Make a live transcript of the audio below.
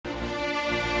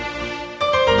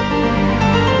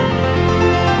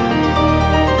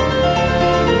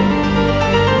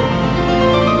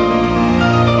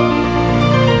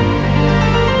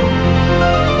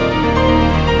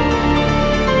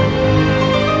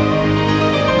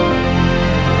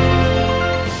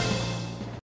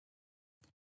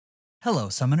Hello,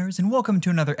 summoners, and welcome to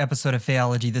another episode of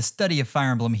Phaeology, the study of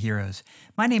Fire Emblem heroes.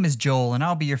 My name is Joel, and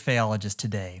I'll be your Phaeologist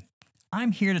today.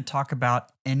 I'm here to talk about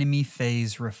enemy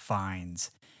phase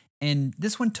refines, and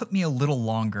this one took me a little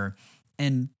longer,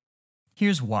 and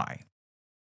here's why.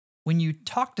 When you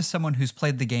talk to someone who's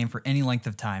played the game for any length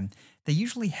of time, they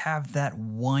usually have that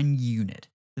one unit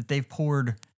that they've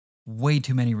poured way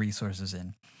too many resources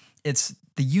in. It's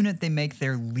the unit they make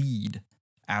their lead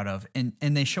out of, and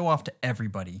they show off to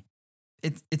everybody.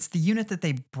 It's the unit that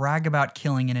they brag about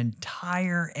killing an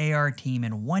entire AR team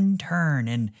in one turn,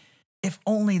 and if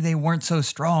only they weren't so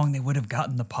strong, they would have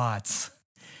gotten the pots.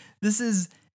 This is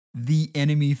the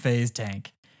enemy phase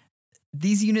tank.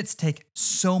 These units take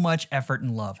so much effort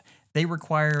and love. They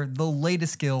require the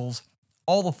latest skills,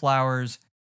 all the flowers,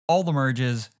 all the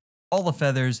merges, all the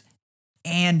feathers,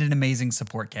 and an amazing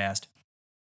support cast.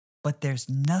 But there's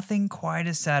nothing quite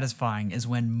as satisfying as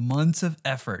when months of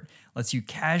effort lets you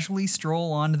casually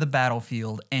stroll onto the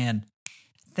battlefield and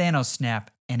Thanos snap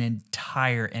an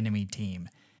entire enemy team.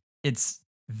 It's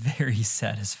very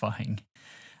satisfying.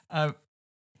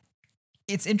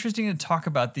 It's interesting to talk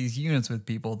about these units with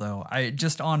people, though.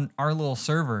 Just on our little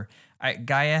server,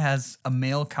 Gaia has a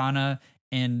male Kana,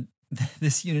 and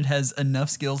this unit has enough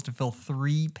skills to fill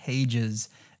 3 pages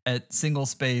at single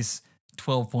space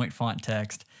 12-point font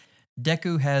text.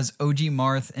 Deku has OG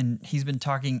Marth, and he's been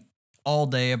talking all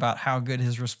day about how good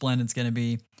his Resplendent's going to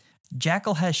be.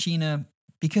 Jackal has Sheena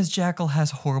because Jackal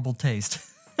has horrible taste.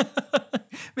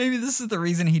 Maybe this is the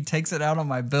reason he takes it out on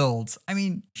my builds. I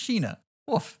mean, Sheena.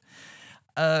 Woof.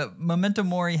 Memento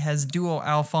Mori has Duo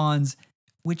Alphonse,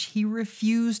 which he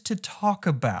refused to talk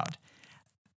about.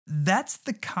 That's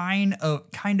the kind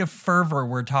of fervor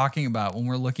we're talking about when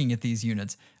we're looking at these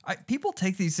units. People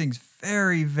take these things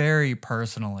very, very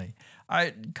personally.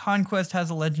 Conquest has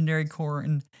a legendary core,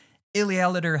 and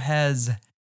Ilialitor has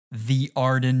the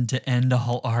Arden to end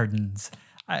all Ardens.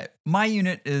 My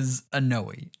unit is a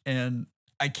Noe, and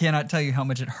I cannot tell you how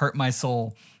much it hurt my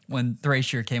soul when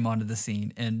Thracier came onto the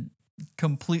scene and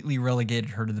completely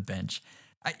relegated her to the bench.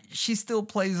 She still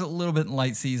plays a little bit in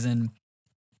light season,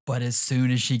 but as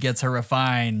soon as she gets her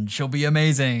refined, she'll be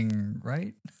amazing,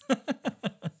 right?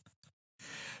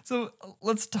 So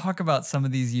let's talk about some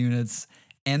of these units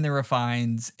and their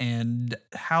refines and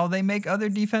how they make other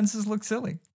defenses look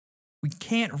silly. We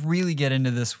can't really get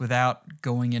into this without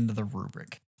going into the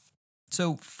rubric.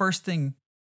 So first thing,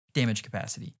 damage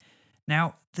capacity.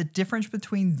 Now, the difference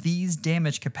between these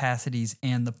damage capacities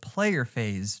and the player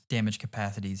phase damage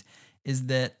capacities is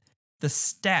that the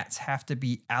stats have to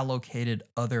be allocated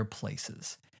other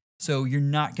places. So you're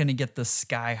not going to get the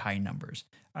sky high numbers.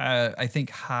 I think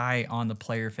high on the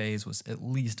player phase was at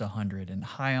least 100, and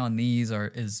high on these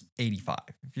is 85.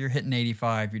 If you're hitting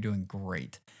 85, you're doing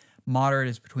great. Moderate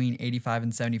is between 85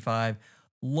 and 75.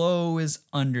 Low is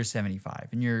under 75,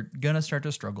 and you're going to start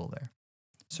to struggle there.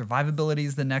 Survivability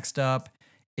is the next up.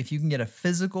 If you can get a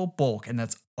physical bulk, and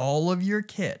that's all of your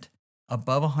kit,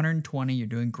 above 120, you're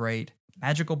doing great.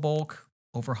 Magical bulk,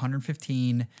 over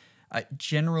 115.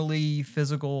 Generally,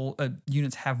 physical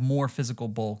units have more physical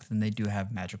bulk than they do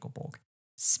have magical bulk.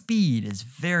 Speed is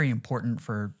very important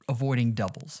for avoiding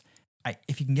doubles.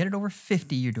 If you can get it over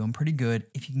 50, you're doing pretty good.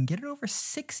 If you can get it over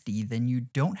 60, then you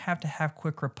don't have to have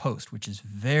quick riposte, which is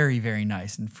very, very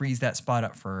nice and frees that spot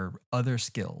up for other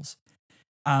skills.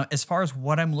 As far as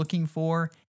what I'm looking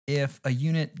for, if a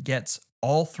unit gets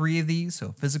all 3 of these,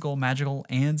 so physical, magical,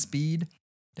 and speed,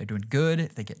 they're doing good.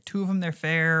 If they get 2 of them, they're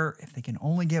fair. If they can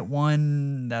only get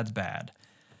 1, that's bad.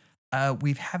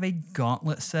 We have a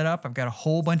gauntlet set up. I've got a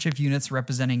whole bunch of units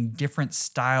representing different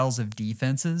styles of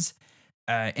defenses.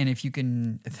 And if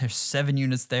there's 7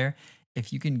 units there,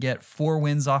 if you can get 4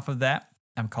 wins off of that,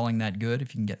 I'm calling that good.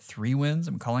 If you can get 3 wins,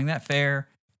 I'm calling that fair.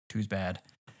 2's bad.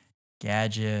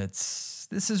 Gadgets.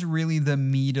 This is really the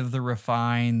meat of the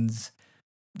refines.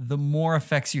 The more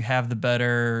effects you have, the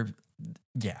better.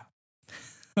 Yeah.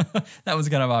 That was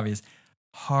kind of obvious.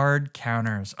 Hard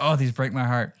counters. Oh, these break my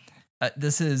heart.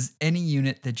 This is any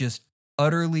unit that just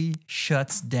utterly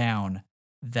shuts down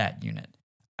that unit.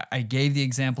 I gave the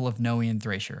example of Noe and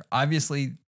Thracier.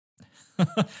 Obviously,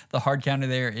 the hard counter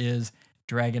there is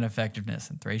dragon effectiveness,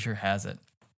 and Thracier has it.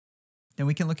 Then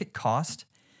we can look at cost.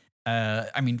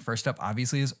 First up,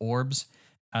 obviously, is orbs.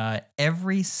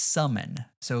 Every summon,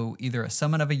 so either a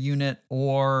summon of a unit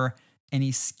or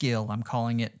any skill, I'm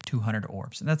calling it 200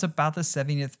 orbs. And that's about the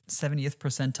 70th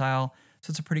percentile,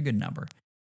 so it's a pretty good number.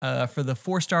 For the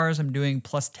 4 stars, I'm doing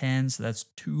plus 10, so that's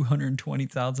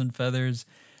 220,000 feathers.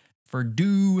 For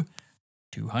dew,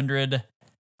 200.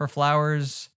 For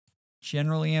flowers,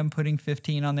 generally I'm putting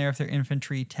 15 on there if they're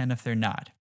infantry, 10 if they're not.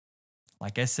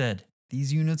 Like I said,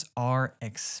 These units are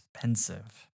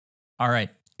expensive. All right,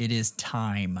 it is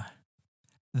time.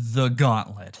 The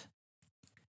Gauntlet.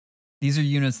 These are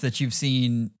units that you've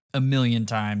seen a million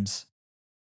times.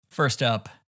 First up,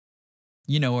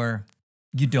 you know her,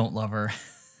 you don't love her.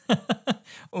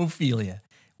 Ophelia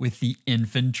with the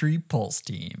Infantry Pulse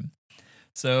Team.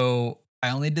 So I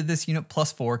only did this unit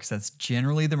 +4 because that's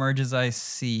generally the merges I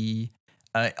see.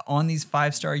 On these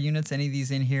 5-star units, any of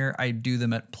these in here, I do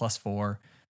them at +4,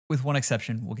 with one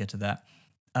exception. We'll get to that.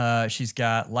 She's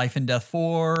got Life and Death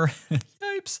 4,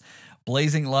 yipes,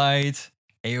 Blazing Light,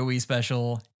 AoE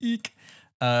special, eek,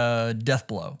 Death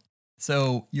Blow.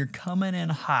 So you're coming in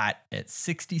hot at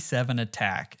 67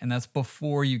 attack, and that's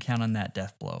before you count on that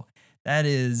Death Blow. That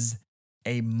is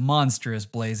a monstrous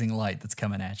Blazing Light that's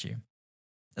coming at you.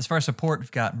 As far as support, we've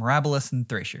got Mirabilis and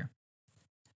Thrasher.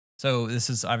 So this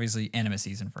is obviously anima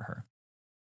season for her.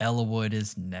 Ellawood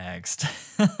is next.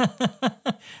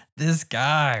 This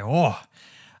guy,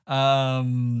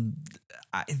 the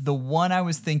one I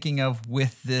was thinking of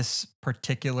with this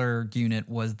particular unit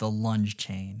was the Lunge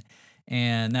Chain.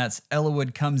 And that's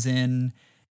Ellawood comes in,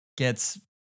 hits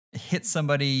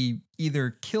somebody,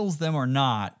 either kills them or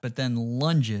not, but then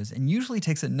lunges and usually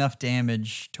takes enough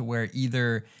damage to where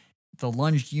either the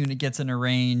lunged unit gets in a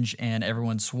range and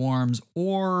everyone swarms,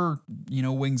 or,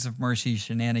 Wings of Mercy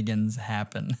shenanigans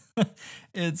happen.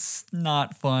 It's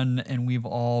not fun, and we've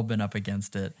all been up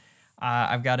against it.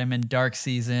 I've got him in Dark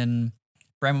Season,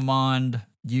 Bramamond,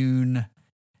 Yoon.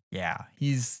 Yeah,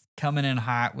 he's coming in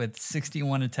hot with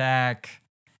 61 attack,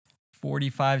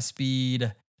 45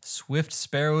 speed, Swift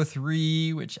Sparrow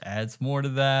 3, which adds more to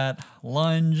that,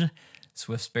 Lunge,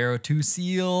 Swift Sparrow 2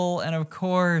 Seal, and of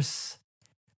course,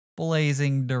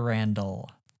 Blazing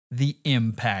Durandal, the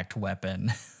impact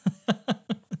weapon.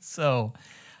 So,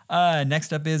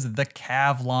 next up is the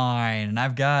Cav line, and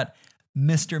I've got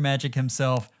Mr. Magic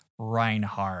himself,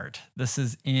 Reinhardt. This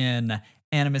is in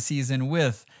anima season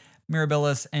with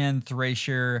Mirabilis and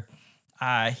Thrasher.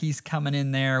 He's coming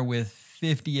in there with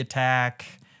 50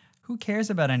 attack. Who cares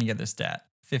about any other stat?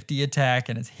 50 attack,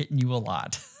 and it's hitting you a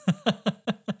lot.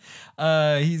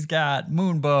 He's got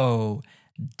Moonbow,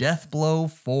 Death Blow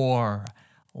 4,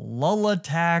 Lull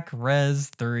Attack Res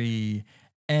 3,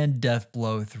 and Death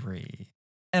Blow 3.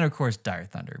 And of course, Dire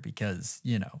Thunder, because,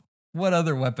 what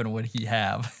other weapon would he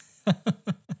have?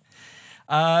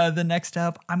 The next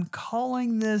up, I'm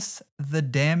calling this the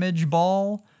Damage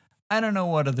Ball. I don't know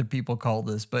what other people call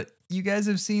this, but you guys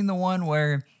have seen the one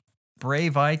where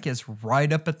Brave Ike is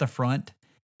right up at the front,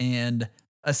 and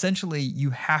essentially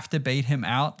you have to bait him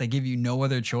out. They give you no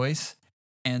other choice.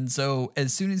 And so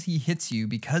as soon as he hits you,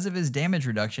 because of his damage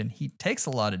reduction, he takes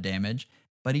a lot of damage,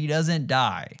 but he doesn't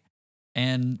die.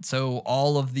 And so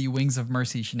all of the Wings of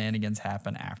Mercy shenanigans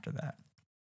happen after that.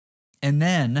 And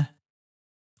then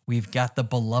we've got the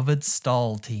beloved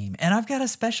Stall team, and I've got a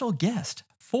special guest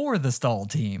for the Stall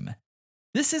team.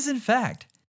 This is, in fact,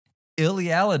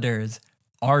 Ilialadur's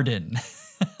Arden.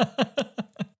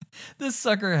 This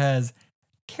sucker has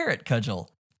Carrot Cudgel,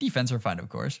 defense refined, of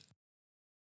course,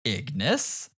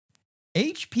 Ignis,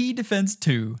 HP defense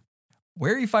 2,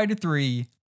 Wary Fighter 3,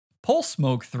 Pulse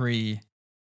Smoke 3,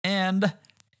 and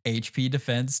HP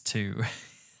defense 2.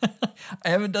 I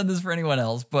haven't done this for anyone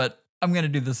else, but I'm going to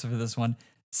do this for this one.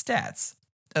 Stats.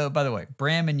 Oh, by the way,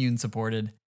 Bram and Yoon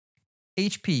supported.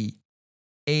 HP,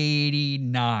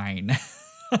 89.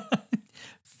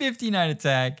 59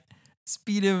 attack.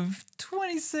 Speed of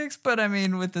 26, but I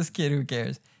mean, with this kid, who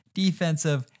cares? Defense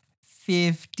of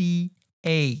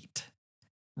 58.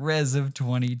 Res of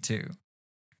 22.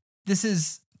 This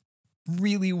is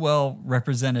really well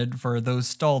represented for those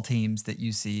stall teams that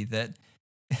you see that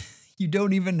you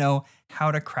don't even know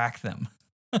how to crack them.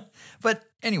 But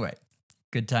anyway,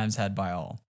 good times had by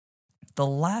all. The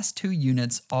last two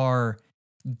units are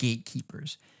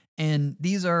gatekeepers, and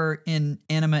these are in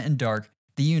Anima and Dark,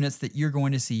 the units that you're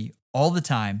going to see all the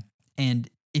time, and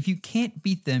if you can't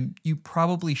beat them, you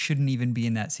probably shouldn't even be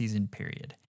in that season,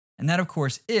 period. And that, of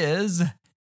course, is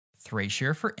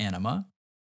Thrasher for Anima,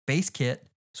 Base Kit,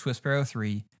 Swift Sparrow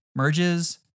 3,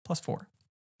 Merges +4,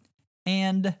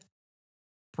 and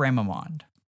Bramamond.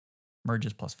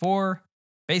 Merges +4,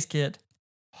 Base Kit,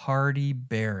 Hardy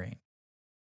Bearing.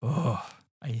 Ugh,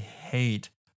 I hate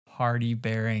Hardy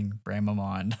Bearing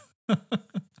Bramamond.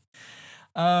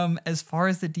 As far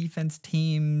as the defense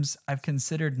teams, I've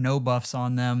considered no buffs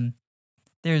on them.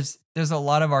 There's a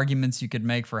lot of arguments you could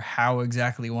make for how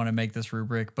exactly you want to make this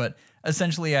rubric, but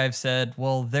essentially I've said,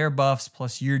 well, their buffs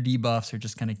plus your debuffs are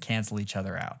just going to cancel each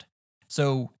other out.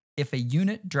 So if a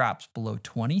unit drops below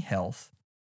 20 health,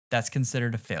 that's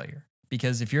considered a failure.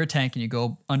 Because if you're a tank and you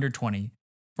go under 20,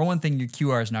 For one thing, your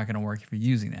QR is not going to work if you're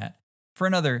using that. For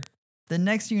another, the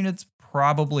next unit's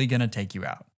probably going to take you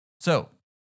out. So,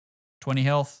 20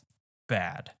 health,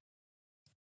 bad.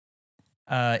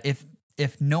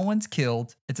 If no one's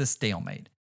killed, it's a stalemate.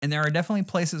 And there are definitely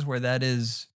places where that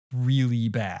is really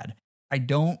bad. I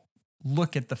don't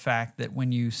look at the fact that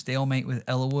when you stalemate with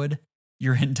Eliwood,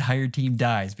 your entire team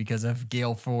dies because of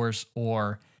Gale Force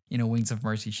or, Wings of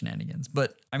Mercy shenanigans.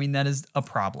 But, I mean, that is a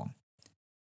problem.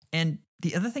 And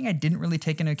the other thing I didn't really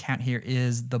take into account here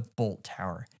is the Bolt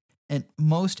Tower. And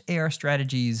most AR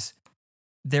strategies,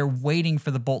 they're waiting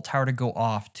for the Bolt Tower to go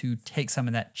off to take some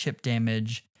of that chip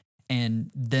damage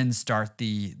and then start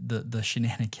the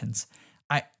shenanigans.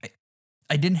 I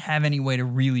didn't have any way to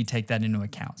really take that into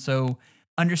account. So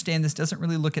understand this doesn't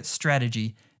really look at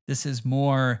strategy. This is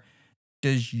more,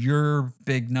 does your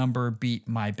big number beat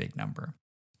my big number?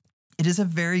 It is a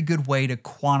very good way to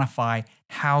quantify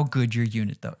how good your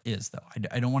unit is.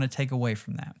 I don't want to take away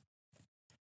from that.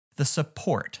 The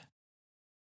support.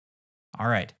 All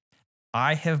right.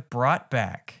 I have brought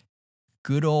back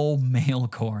good old Mail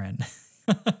Corrin.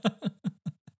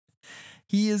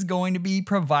 He is going to be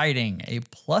providing a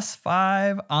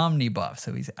 +5 Omni buff.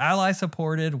 So he's ally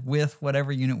supported with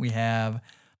whatever unit we have.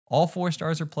 All 4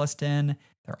 stars are +10.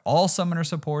 They're all summoner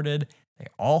supported. They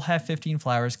all have 15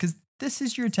 flowers because this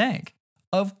is your tank.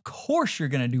 Of course you're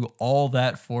going to do all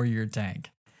that for your tank.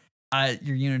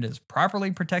 Your unit is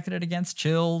properly protected against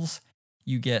chills.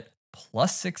 You get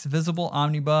 +6 visible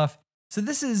Omni buff. So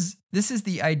this is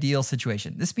the ideal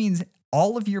situation. This means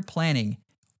all of your planning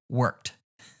worked.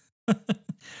 The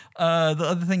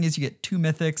other thing is you get 2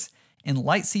 mythics. In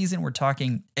light season, we're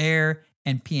talking Air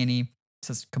and Peony.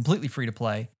 So it's completely free to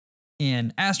play.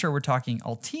 In Astra, we're talking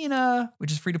Altina,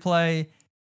 which is free to play.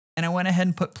 And I went ahead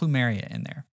and put Plumeria in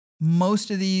there.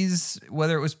 Most of these,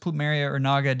 whether it was Plumeria or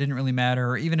Naga, didn't really matter.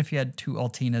 Or even if you had 2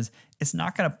 Altinas, it's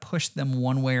not going to push them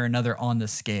one way or another on the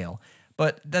scale.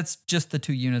 But that's just the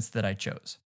 2 units that I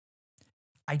chose.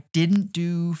 I didn't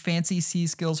do fancy C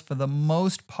skills for the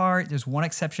most part. There's one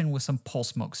exception with some pulse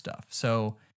smoke stuff.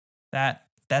 So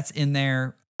that's in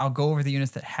there. I'll go over the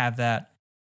units that have that.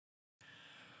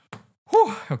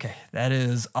 Whew, okay, that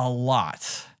is a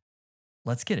lot.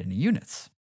 Let's get into units.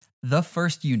 The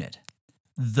first unit,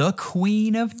 the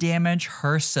queen of damage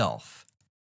herself,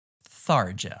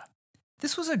 Tharja.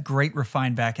 This was a great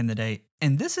refine back in the day,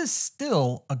 and this is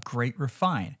still a great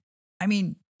refine. I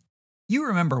mean, you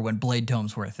remember when Blade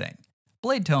Tomes were a thing.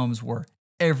 Blade Tomes were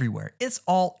everywhere. It's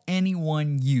all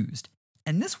anyone used.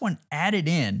 And this one added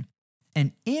in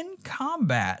an in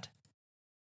combat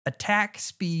attack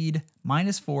speed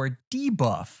 -4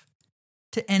 debuff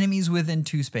to enemies within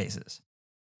 2 spaces.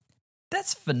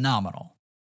 That's phenomenal.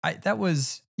 They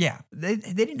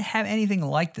didn't have anything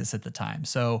like this at the time.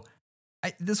 So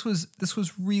this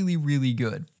was really, really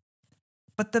good.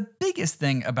 But the biggest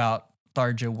thing about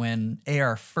Tharja when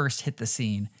AR first hit the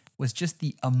scene was just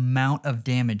the amount of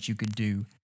damage you could do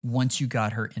once you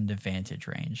got her into Vantage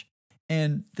range.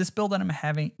 And this build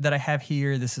that I have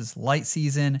here, this is Light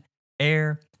Season,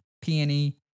 Air,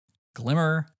 Peony,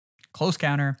 Glimmer, Close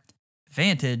Counter,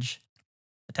 Vantage,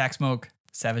 Attack Smoke,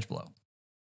 Savage Blow.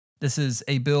 This is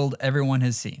a build everyone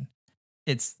has seen.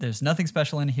 There's nothing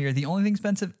special in here. The only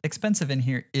thing expensive in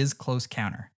here is Close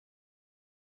Counter.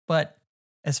 But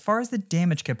as far as the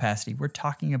damage capacity, we're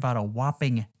talking about a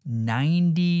whopping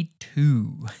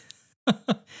 92.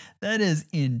 That is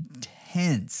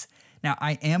intense. Now,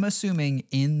 I am assuming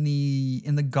in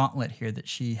the gauntlet here that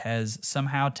she has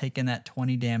somehow taken that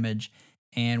 20 damage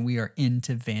and we are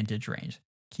into Vantage range.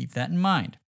 Keep that in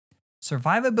mind.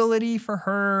 Survivability for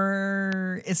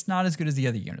her, it's not as good as the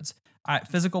other units.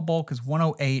 Physical bulk is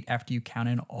 108 after you count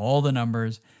in all the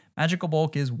numbers. Magical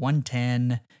bulk is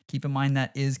 110. Keep in mind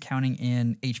that is counting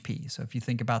in HP. So if you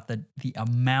think about the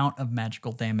amount of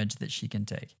magical damage that she can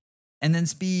take. And then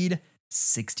speed,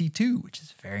 62, which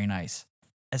is very nice.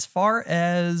 As far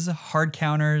as hard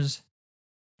counters,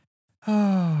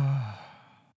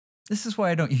 this is why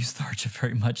I don't use Tharja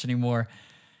very much anymore.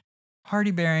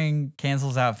 Hardy Bearing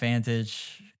cancels out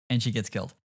Vantage, and she gets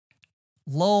killed.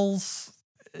 Lulls,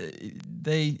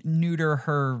 they neuter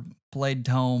her Blade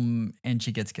Tome, and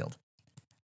she gets killed.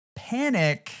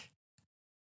 Panic,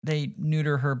 they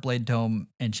neuter her Blade Tome,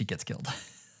 and she gets killed.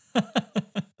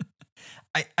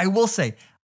 I will say,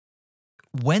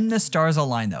 when the stars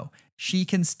align, though, she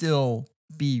can still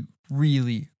be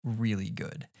really, really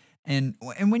good. And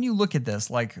when you look at this,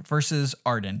 like versus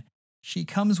Arden, she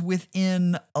comes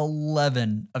within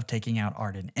 11 of taking out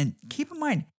Arden. And keep in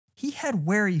mind, he had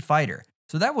Wary Fighter.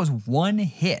 So that was one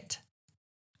hit.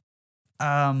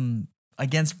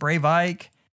 Against Brave Ike,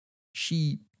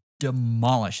 she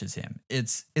demolishes him.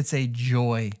 It's a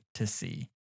joy to see.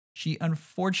 She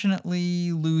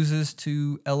unfortunately loses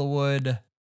to Ellawood,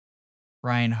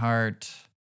 Reinhardt,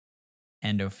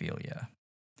 and Ophelia.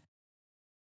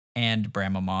 And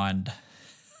Bramamond.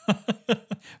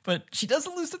 But she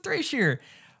doesn't lose to Thracier.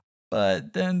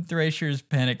 But then Thracier's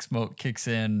panic smoke kicks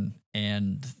in,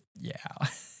 and yeah.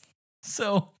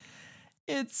 So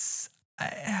it's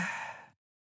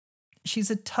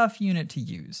she's a tough unit to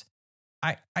use.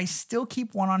 I still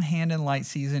keep one on hand in light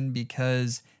season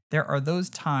because there are those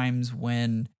times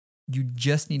when you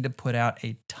just need to put out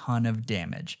a ton of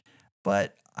damage.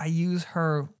 But I use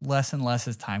her less and less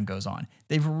as time goes on.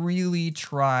 They've really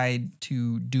tried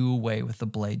to do away with the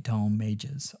Blade Tome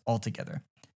mages altogether.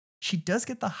 She does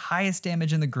get the highest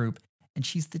damage in the group, and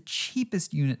she's the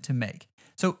cheapest unit to make.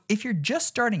 So if you're just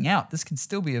starting out, this can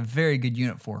still be a very good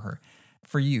unit for her.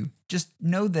 For you, just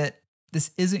know that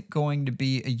this isn't going to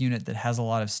be a unit that has a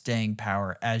lot of staying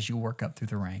power as you work up through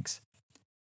the ranks.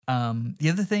 The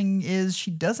other thing is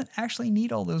she doesn't actually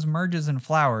need all those merges and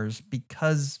flowers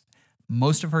because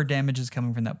most of her damage is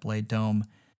coming from that Blade Dome.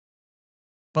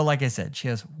 But like I said, she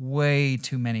has way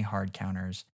too many hard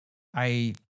counters.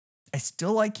 I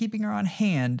still like keeping her on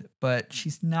hand, but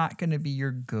she's not going to be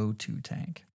your go-to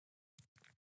tank.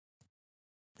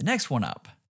 The next one up,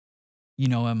 you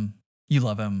know him, you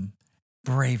love him,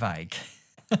 Brave Ike.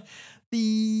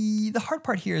 The hard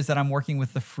part here is that I'm working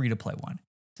with the free-to-play one.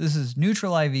 So this is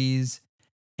neutral IVs,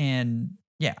 and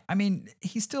yeah, I mean,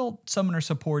 he's still summoner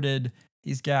supported.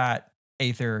 He's got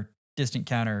Aether, Distant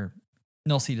Counter,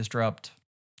 Null Sea Disrupt,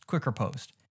 Quick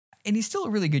Riposte. And he's still a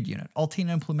really good unit.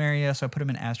 Altina and Plumeria, so I put him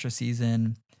in Astra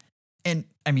Season. And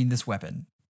I mean, this weapon,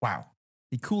 wow.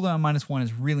 The cooldown -1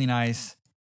 is really nice.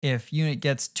 If unit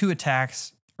gets 2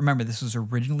 attacks, remember this was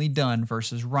originally done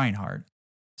versus Reinhardt.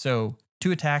 So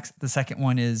 2 attacks, the second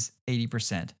one is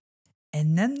 80%.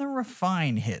 And then the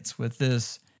Refine hits with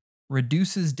this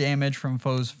reduces damage from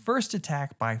foes' first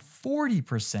attack by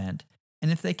 40%.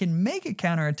 And if they can make a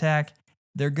counterattack,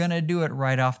 they're going to do it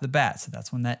right off the bat. So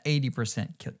that's when that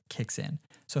 80% kicks in.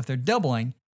 So if they're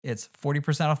doubling, it's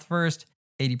 40% off the first,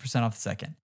 80% off the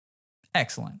second.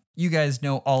 Excellent. You guys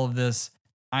know all of this.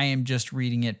 I am just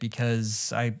reading it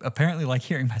because I apparently like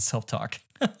hearing myself talk.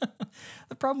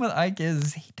 The problem with Ike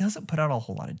is he doesn't put out a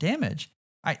whole lot of damage.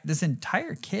 This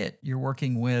entire kit, you're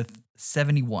working with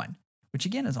 71, which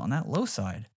again is on that low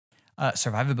side.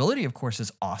 Survivability, of course,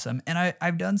 is awesome. And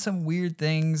I've done some weird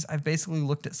things. I've basically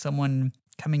looked at someone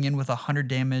coming in with 100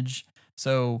 damage.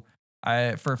 So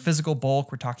for physical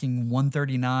bulk, we're talking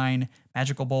 139,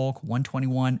 magical bulk,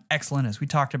 121. Excellent, as we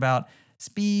talked about.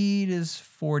 Speed is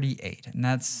 48, and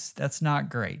that's not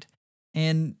great.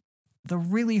 And the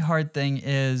really hard thing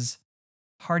is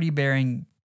Hardy Bearing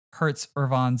hurts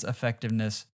Irvan's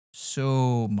effectiveness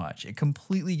so much. It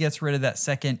completely gets rid of that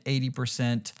second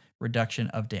 80% reduction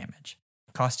of damage.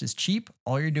 Cost is cheap.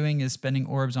 All you're doing is spending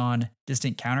orbs on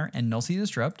Distant Counter and Null Sea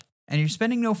Disrupt, and you're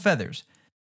spending no feathers.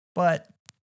 But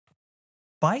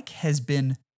Bike has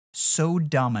been so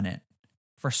dominant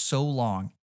for so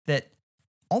long that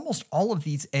almost all of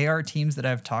these AR teams that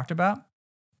I've talked about,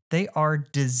 they are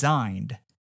designed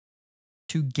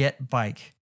to get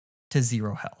Bike to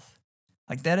 0 health.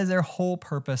 Like that is their whole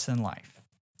purpose in life.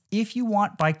 If you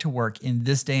want Bike to work in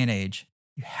this day and age,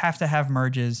 you have to have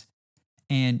merges,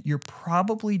 and you're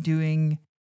probably doing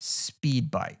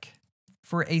Speed Bike.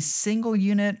 For a single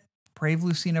unit, Brave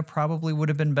Lucina probably would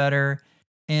have been better,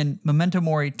 and Memento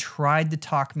Mori tried to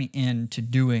talk me into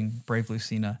doing Brave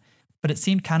Lucina, but it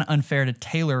seemed kind of unfair to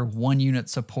tailor one unit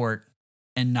support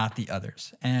and not the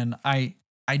others. And I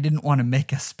didn't want to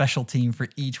make a special team for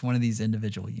each one of these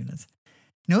individual units.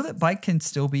 Know that Bike can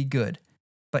still be good,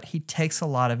 but he takes a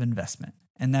lot of investment,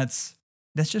 and that's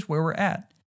just where we're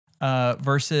at.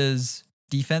 Versus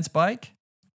defense Bike,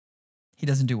 he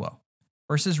doesn't do well.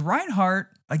 Versus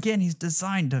Reinhardt, again, he's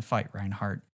designed to fight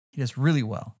Reinhardt. He does really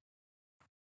well.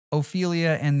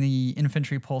 Ophelia and the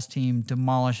Infantry Pulse team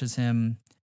demolishes him.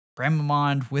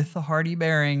 Bramamond with the Hardy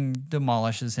Bearing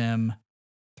demolishes him.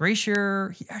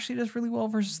 Thracier, he actually does really well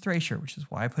versus Thracier, which is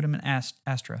why I put him in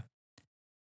Astra.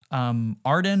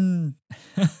 Arden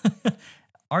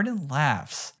Arden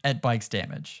laughs at Bike's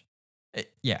damage.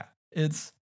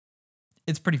 It's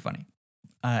pretty funny.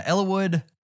 Ellawood,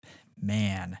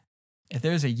 man, if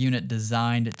there's a unit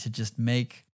designed to just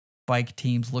make Bike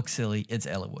teams look silly, it's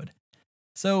Ellawood.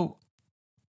 So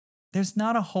there's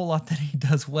not a whole lot that he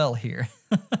does well here.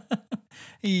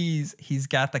 He's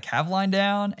got the Kavaline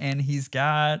down, and he's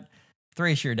got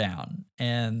Thracier down,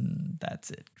 and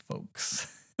that's it, folks.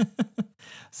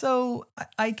 So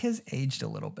Ike has aged a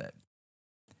little bit.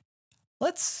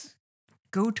 Let's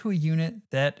go to a unit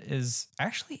that is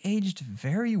actually aged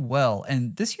very well.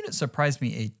 And this unit surprised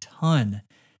me a ton.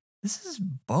 This is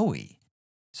Bowie.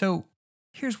 So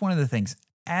here's one of the things.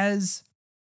 As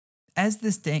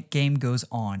this game goes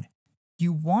on,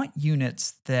 you want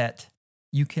units that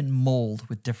you can mold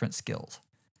with different skills.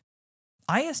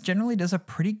 IS generally does a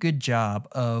pretty good job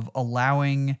of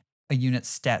allowing a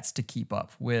unit's stats to keep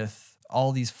up with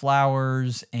all these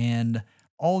flowers and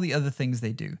all the other things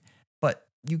they do. But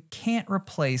you can't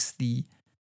replace the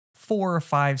 4 or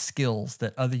 5 skills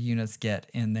that other units get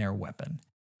in their weapon.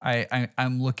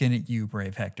 I'm looking at you,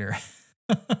 Brave Hector.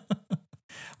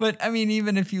 But I mean,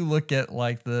 even if you look at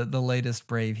like the latest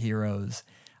Brave heroes,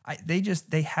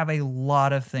 they have a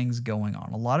lot of things going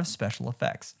on, a lot of special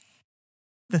effects.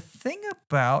 The thing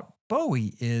about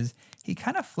Bowie is he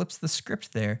kind of flips the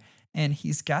script there, and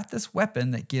he's got this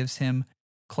weapon that gives him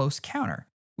close counter,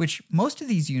 which most of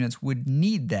these units would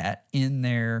need that in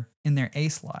their A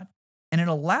slot. And it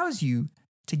allows you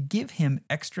to give him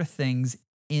extra things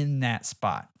in that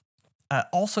spot.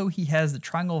 Also, he has the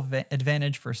triangle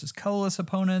advantage versus colorless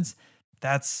opponents.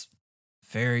 That's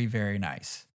very, very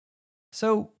nice.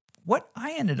 So what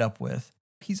I ended up with,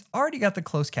 he's already got the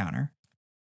close counter.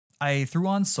 I threw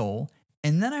on Soul,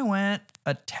 and then I went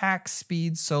attack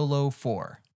speed solo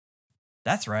 4.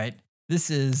 That's right. This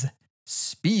is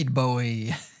Speed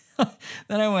Bowie.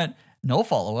 Then I went no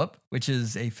follow-up, which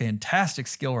is a fantastic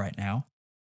skill right now.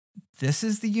 This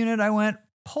is the unit I went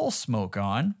Pulse Smoke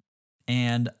on,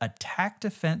 and attack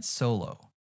defense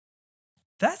solo.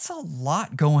 That's a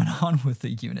lot going on with the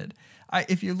unit.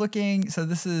 If you're looking, so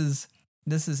this is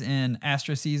in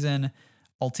Astro Season,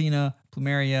 Altina,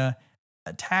 Plumeria,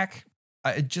 attack,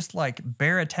 just like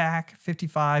bear attack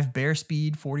 55, bear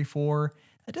speed 44.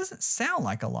 That doesn't sound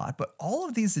like a lot, but all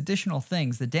of these additional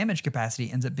things, the damage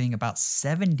capacity ends up being about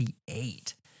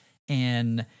 78.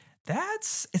 And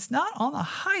it's not on the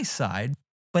high side,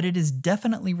 but it is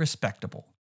definitely respectable.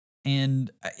 And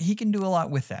he can do a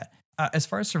lot with that. As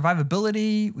far as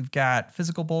survivability, we've got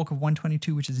physical bulk of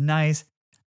 122, which is nice.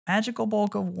 Magical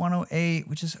bulk of 108,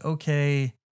 which is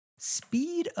okay.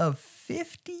 Speed of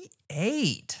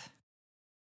 58.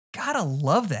 Gotta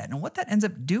love that. And what that ends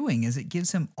up doing is it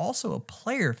gives him also a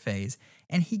player phase,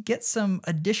 and he gets some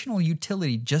additional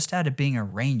utility just out of being a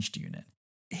ranged unit.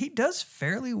 He does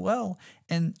fairly well.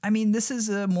 And I mean, this is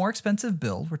a more expensive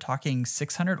build. We're talking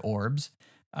 600 orbs.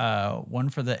 One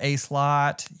for the A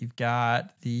slot. You've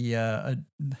got the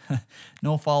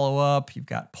no follow up. You've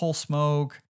got Pulse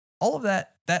Smoke. All of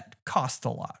that costs a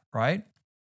lot, right?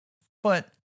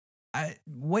 But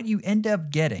what you end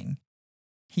up getting,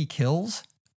 he kills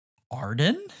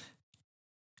Arden,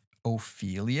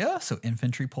 Ophelia, so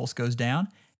infantry pulse goes down,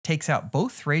 takes out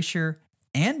both Thracier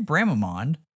and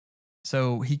Bramamond,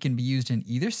 so he can be used in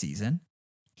either season.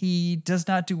 He does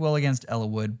not do well against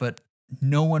Ellawood, but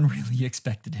no one really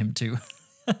expected him to.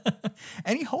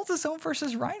 And he holds his own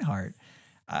versus Reinhardt.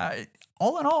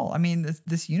 All in all, I mean,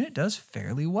 this unit does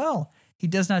fairly well. He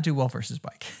does not do well versus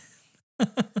Bike.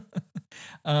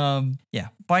 Yeah,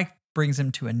 Bike brings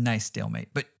him to a nice stalemate,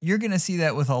 but you're going to see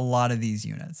that with a lot of these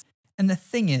units. And the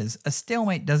thing is, a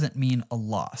stalemate doesn't mean a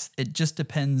loss. It just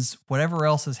depends, whatever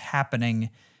else is happening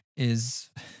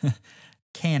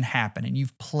can happen, and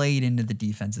you've played into the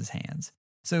defense's hands.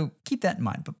 So keep that in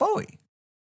mind. But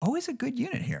Bowie's a good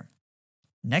unit here.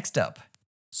 Next up,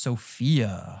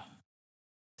 Sophia.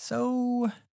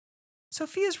 So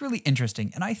Sophia's really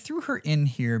interesting, and I threw her in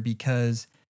here because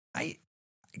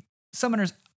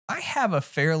Summoners, I have a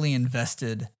fairly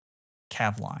invested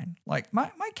Cav line. Like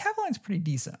my Cav line's pretty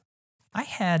decent. I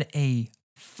had a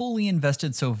fully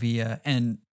invested Sophia,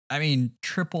 and I mean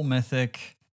triple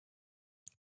mythic,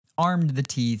 armed to the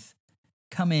teeth,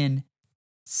 come in,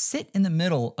 sit in the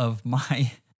middle of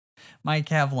my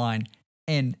Cav line,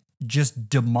 and just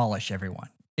demolish everyone.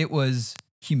 It was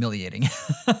humiliating.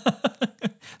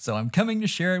 So I'm coming to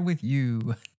share it with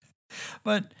you.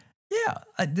 But yeah,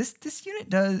 this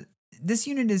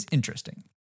unit is interesting.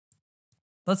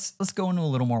 Let's go into a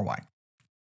little more why.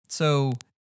 So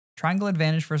triangle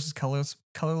advantage versus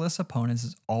colorless opponents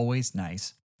is always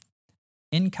nice.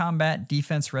 In combat,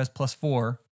 defense res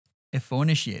 +4 if foe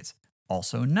initiates,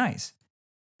 also nice.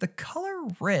 The color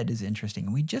red is interesting,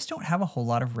 and we just don't have a whole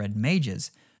lot of red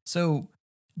mages. So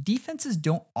defenses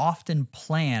don't often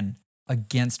plan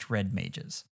against red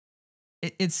mages.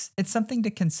 It's something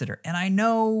to consider. And I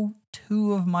know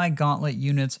 2 of my gauntlet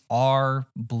units are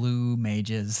blue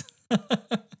mages.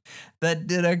 That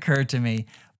did occur to me.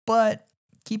 But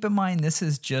keep in mind, this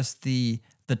is just the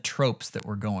tropes that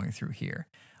we're going through here.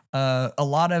 A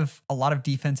lot of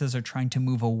defenses are trying to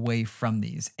move away from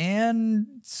these, and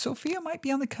Sophia might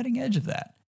be on the cutting edge of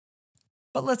that.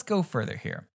 But let's go further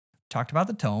here. Talked about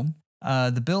the tome.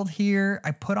 The build here,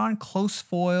 I put on close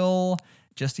foil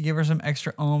just to give her some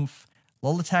extra oomph.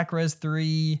 Lull attack res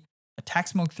 3, attack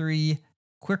smoke 3,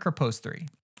 quick riposte 3.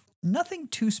 Nothing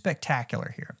too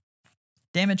spectacular here.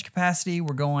 Damage capacity,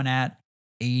 we're going at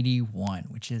 81,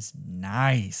 which is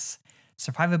nice.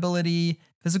 Survivability,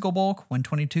 physical bulk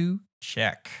 122,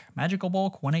 check. Magical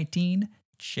bulk 118,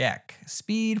 check.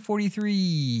 Speed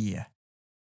 43.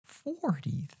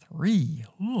 43.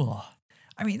 Ugh.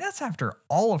 I mean, that's after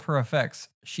all of her effects.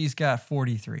 She's got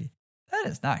 43. That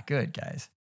is not good, guys.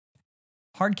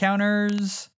 Hard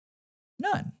counters,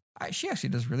 none. She actually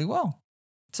does really well.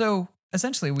 So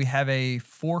essentially, we have a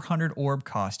 400 orb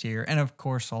cost here, and of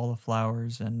course, all the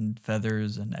flowers and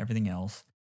feathers and everything else.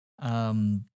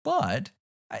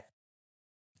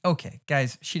 Okay,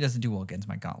 guys, she doesn't do well against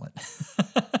my gauntlet.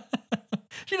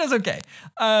 She does okay.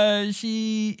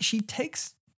 She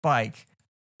takes Bike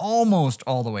almost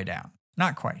all the way down.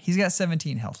 Not quite. He's got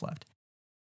 17 health left.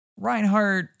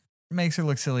 Reinhardt makes her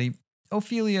look silly.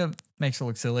 Ophelia makes her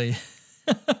look silly.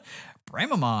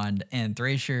 Bramamond and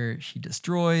Thracia, she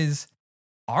destroys.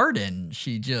 Arden,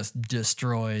 she just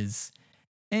destroys.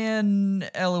 And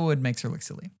Eliwood makes her look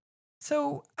silly.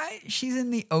 So she's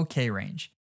in the okay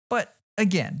range. But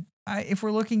again, if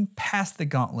we're looking past the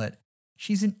gauntlet,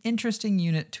 she's an interesting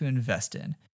unit to invest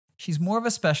in. She's more of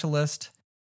a specialist.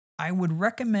 I would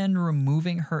recommend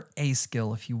removing her A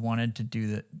skill if you wanted to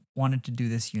do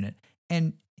this unit.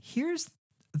 And here's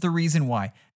the reason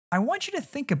why. I want you to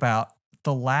think about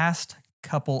the last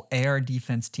couple AR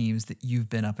defense teams that you've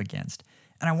been up against.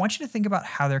 And I want you to think about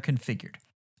how they're configured.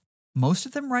 Most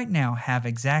of them right now have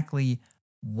exactly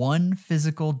one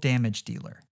physical damage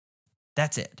dealer.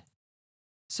 That's it.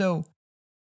 So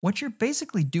what you're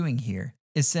basically doing here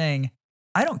is saying,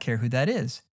 I don't care who that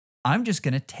is. I'm just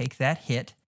going to take that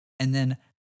hit, and then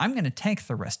I'm going to tank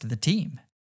the rest of the team.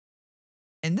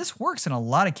 And this works in a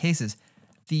lot of cases.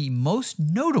 The most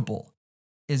notable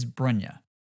is Brunya.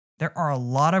 There are a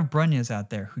lot of Brunyas out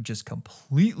there who just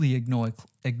completely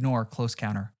ignore close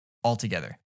counter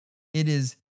altogether. It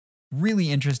is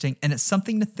really interesting, and it's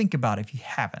something to think about if you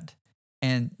haven't.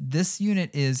 And this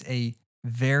unit is a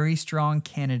very strong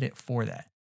candidate for that.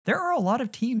 There are a lot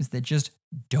of teams that just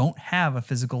don't have a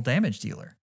physical damage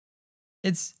dealer.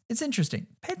 It's interesting.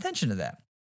 Pay attention to that.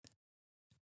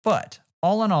 But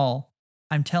all in all,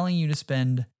 I'm telling you to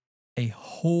spend a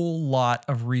whole lot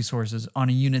of resources on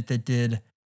a unit that did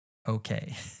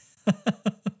okay.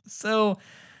 So,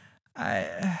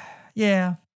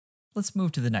 let's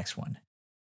move to the next one.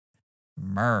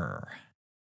 Myrrh.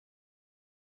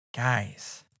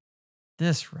 Guys,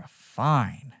 this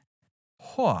refine.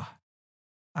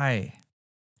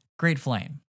 Great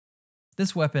Flame.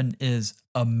 This weapon is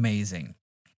amazing.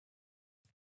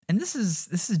 And this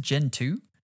is Gen 2.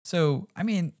 So, I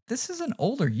mean, this is an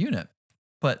older unit.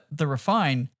 But the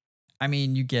refine, I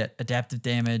mean, you get adaptive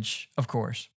damage, of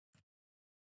course.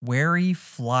 Wary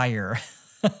Flyer.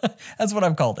 That's what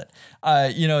I've called it.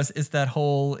 It's that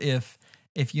whole if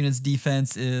unit's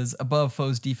defense is above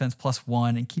foe's defense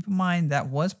 +1, and keep in mind that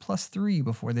was +3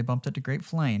 before they bumped it to Great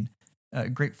Flame.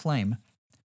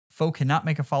 Foe cannot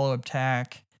make a follow-up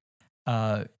attack.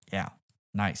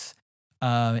 Nice.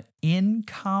 In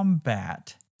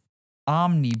combat,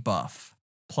 Omni buff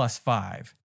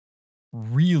 +5.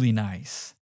 Really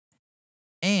nice.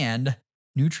 And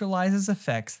neutralizes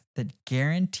effects that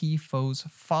guarantee foes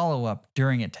follow-up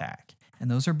during attack. And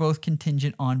those are both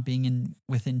contingent on being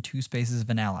within 2 spaces of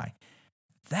an ally.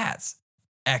 That's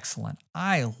excellent.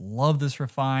 I love this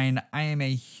refine. I am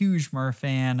a huge Myrrh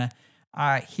fan.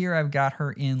 Here I've got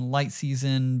her in light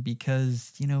season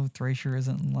because, Thracia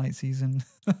isn't in light season.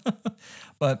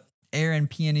 But air and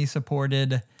peony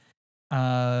supported.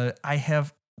 I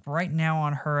have right now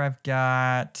on her, I've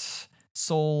got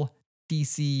Soul,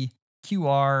 DC,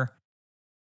 QR,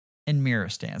 and Mirror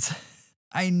Stance.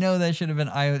 I know that should have been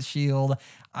Iot's shield.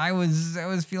 I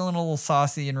was feeling a little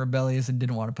saucy and rebellious and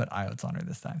didn't want to put Iot's on her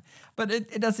this time. But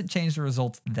it doesn't change the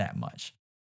results that much.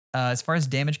 As far as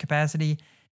damage capacity,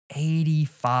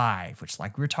 85, which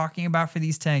like we were talking about for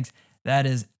these tanks, that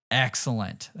is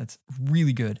excellent. That's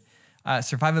really good.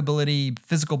 Survivability,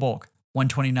 physical bulk,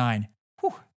 129.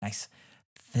 Whew, nice.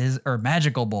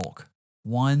 Magical bulk,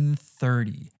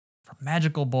 130. For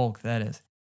magical bulk, that is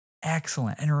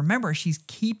excellent. And remember, she's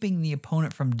keeping the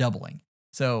opponent from doubling.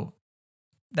 So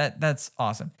that's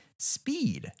awesome.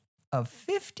 Speed of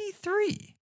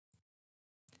 53.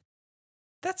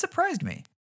 That surprised me.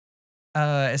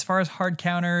 As far as hard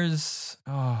counters,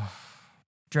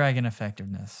 Dragon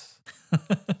effectiveness.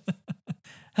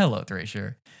 Hello,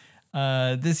 Thrasher.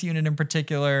 This unit in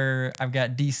particular, I've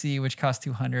got DC, which costs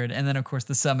 200, and then of course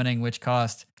the summoning, which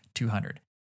costs 200.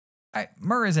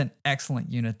 Myr is an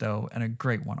excellent unit though, and a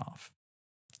great one-off.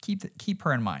 Keep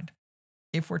her in mind.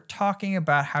 If we're talking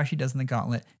about how she does in the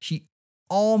gauntlet, she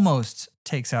almost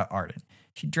takes out Arden.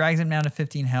 She drags him down to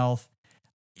 15 health.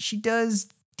 She does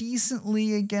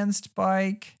decently against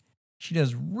Bike. She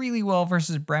does really well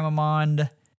versus Bramamond.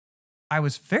 I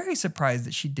was very surprised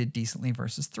that she did decently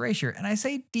versus Thrasher, and I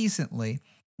say decently.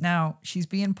 Now, she's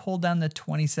being pulled down to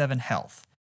 27 health.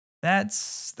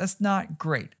 That's not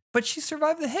great, but she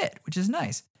survived the hit, which is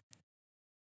nice.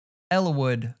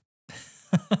 Eliwood.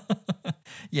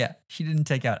 Yeah, she didn't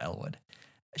take out Eliwood.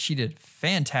 She did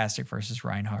fantastic versus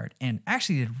Reinhardt, and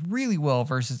actually did really well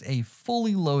versus a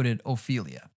fully loaded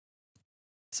Ophelia.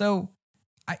 So,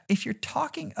 if you're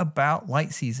talking about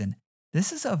light season,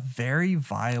 this is a very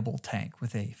viable tank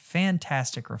with a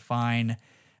fantastic refine.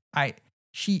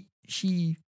 She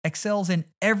excels in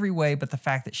every way but the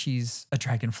fact that she's a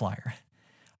dragon flyer.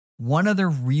 One other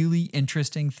really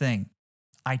interesting thing,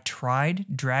 I tried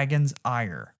Dragon's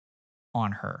Ire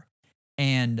on her,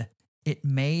 and it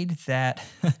made that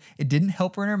it didn't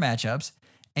help her in her matchups,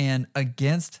 and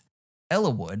against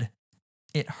Eliwood,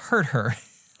 it hurt her.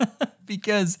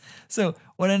 Because, so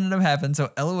what ended up happening, so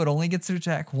Eliwood only gets to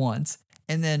attack once,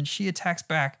 and then she attacks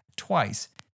back twice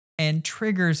and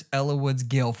triggers Eliwood's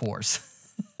Gale Force.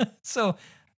 So,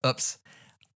 oops.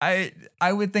 I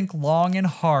would think long and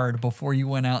hard before you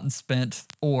went out and spent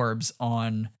orbs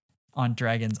on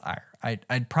Dragon's Ire.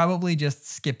 I'd probably just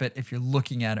skip it if you're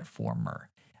looking at it for Myr.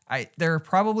 There are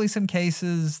probably some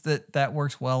cases that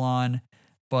works well on,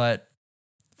 but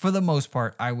for the most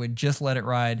part, I would just let it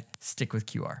ride, stick with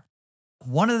QR.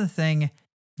 One other thing,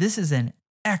 this is an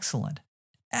excellent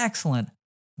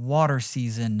water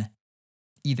season,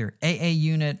 either AA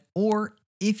unit, or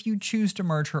if you choose to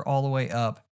merge her all the way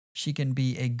up, she can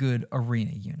be a good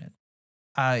arena unit.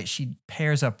 She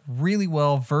pairs up really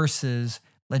well versus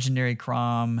Legendary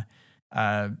Chrom.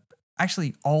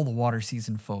 Actually, all the water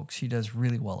season folks, she does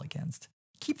really well against.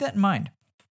 Keep that in mind.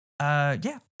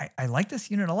 Yeah, I like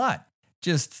this unit a lot.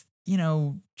 Just,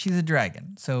 she's a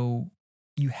dragon, so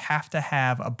you have to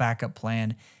have a backup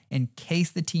plan in case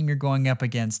the team you're going up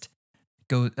against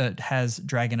has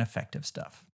dragon effective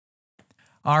stuff.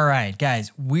 All right,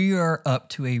 guys, we are up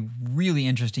to a really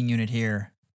interesting unit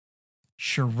here.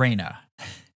 Sharena.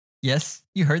 Yes,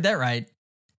 you heard that right.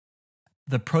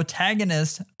 The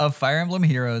protagonist of Fire Emblem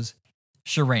Heroes,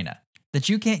 Sharena, that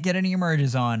you can't get any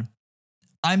emerges on.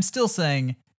 I'm still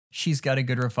saying she's got a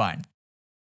good refine.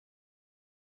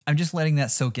 I'm just letting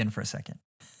that soak in for a second.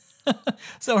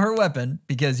 So her weapon,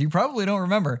 because you probably don't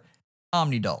remember,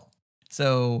 Omnidull.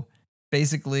 So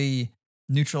basically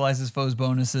neutralizes foes'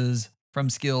 bonuses from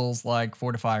skills like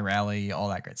Fortify, Rally, all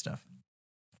that great stuff.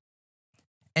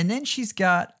 And then she's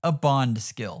got a bond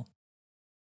skill.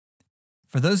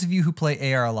 For those of you who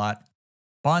play AR a lot,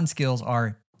 bond skills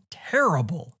are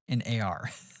terrible in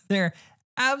AR. They're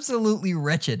absolutely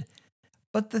wretched.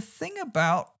 But the thing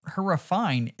about her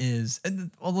refine is,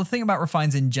 well, the thing about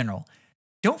refines in general,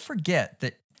 don't forget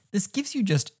that this gives you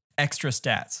just extra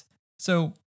stats.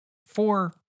 So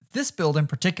for this build in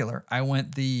particular, I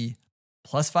went the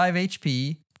 +5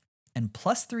 HP and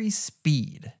 +3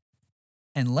 speed.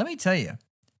 And let me tell you,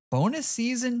 bonus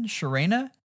season Sharena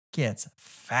gets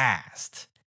fast.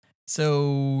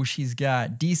 So she's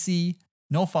got DC,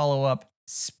 no follow-up,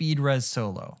 speed res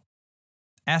solo.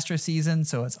 Astra season,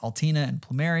 so it's Altina and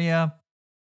Plumeria.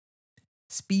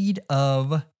 Speed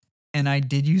of, and I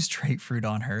did use Trait Fruit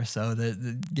on her, so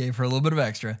that gave her a little bit of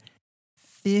extra.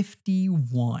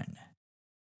 51.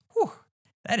 Whew,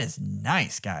 that is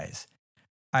nice, guys.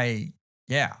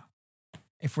 Yeah.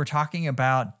 If we're talking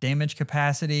about damage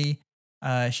capacity,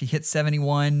 she hit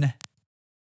 71.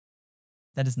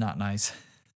 That is not nice.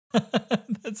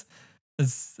 That's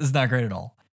not great at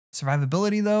all.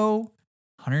 Survivability, though,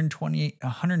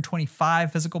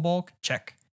 125 physical bulk,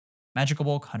 check. Magical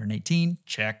bulk, 118,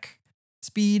 check.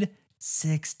 Speed,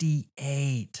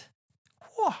 68.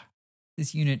 Whew.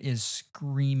 This unit is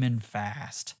screaming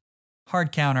fast.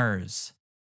 Hard counters.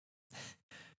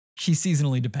 She's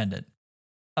seasonally dependent.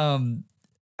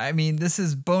 I mean, this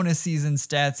is bonus season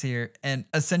stats here, and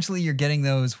essentially you're getting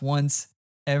those once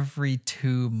every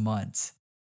 2 months.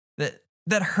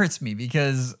 That hurts me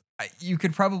because you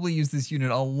could probably use this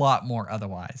unit a lot more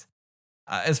otherwise.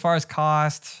 As far as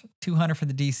cost, 200 for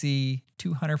the DC,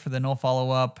 200 for the no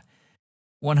follow-up,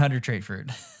 100 Trait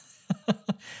Fruit.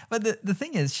 But the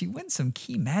thing is, she wins some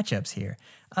key matchups here.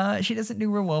 She doesn't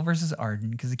do real well versus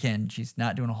Arden because, again, she's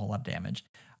not doing a whole lot of damage.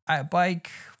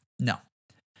 Bike, no.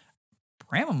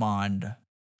 Bramamond,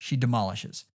 she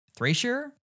demolishes.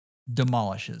 Thracier,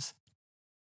 demolishes.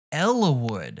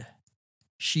 Ellawood,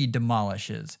 she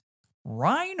demolishes.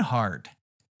 Reinhardt,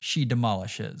 she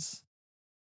demolishes.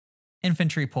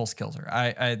 Infantry pulse kills her.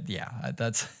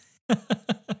 That's.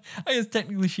 I guess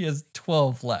technically she has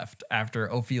 12 left after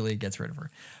Ophelia gets rid of her.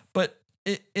 But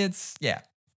it's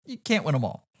you can't win them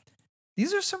all.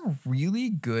 These are some really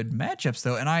good matchups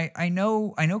though, and I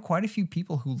know quite a few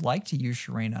people who like to use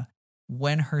Sharena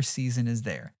when her season is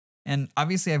there. And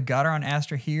obviously I've got her on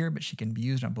Astra here, but she can be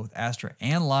used on both Astra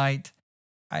and Light.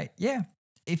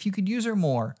 If you could use her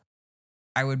more,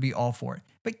 I would be all for it.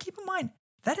 But keep in mind,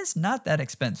 that is not that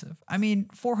expensive. I mean,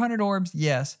 400 orbs,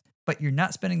 yes, but you're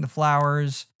not spending the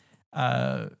flowers.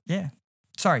 Sorry,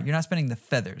 you're not spending the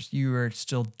feathers. You are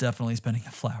still definitely spending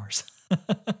the flowers.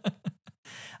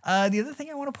 The other thing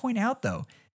I want to point out, though,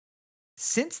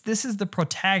 since this is the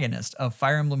protagonist of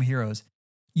Fire Emblem Heroes,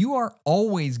 you are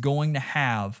always going to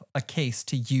have a case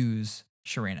to use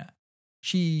Sharena.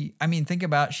 Think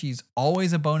about, she's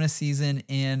always a bonus season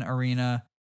in Arena,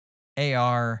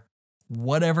 AR,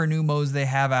 whatever new modes they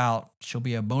have out. She'll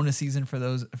be a bonus season for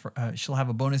those. She'll have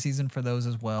a bonus season for those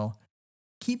as well.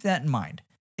 Keep that in mind.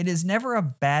 It is never a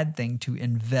bad thing to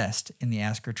invest in the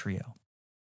Asker trio.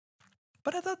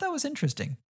 But I thought that was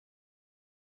interesting.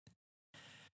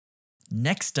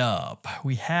 Next up,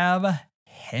 we have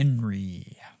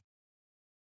Henry.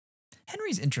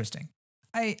 Henry's interesting.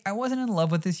 I wasn't in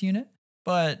love with this unit,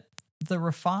 but the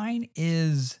Refine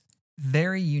is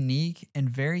very unique and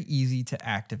very easy to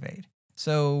activate.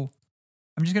 So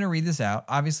I'm just going to read this out.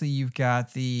 Obviously, you've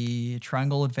got the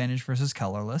triangle advantage versus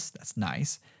colorless. That's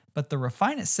nice. But the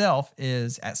Refine itself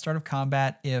is at start of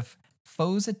combat, if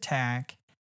foe's attack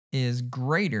is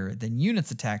greater than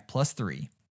unit's attack +3,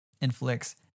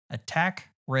 inflicts attack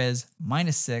res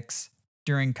 -6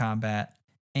 during combat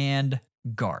and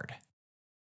guard.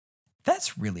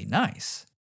 That's really nice.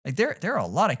 Like there are a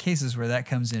lot of cases where that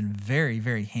comes in very,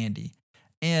 very handy.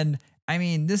 And I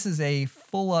mean, this is a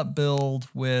full up build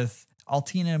with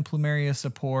Altina and Plumeria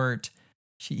support.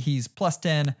 He's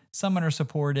 +10, summoner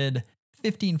supported,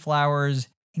 15 flowers,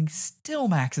 and he still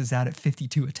maxes out at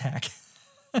 52 attack.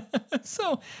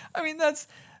 So, I mean, that's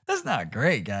not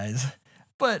great, guys.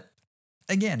 But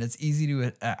again, it's easy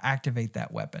to activate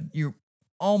that weapon. You're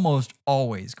almost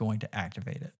always going to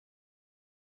activate it.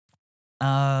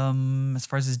 As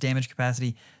far as his damage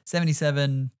capacity,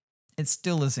 77, it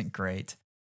still isn't great.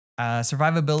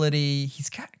 Survivability, he's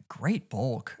got great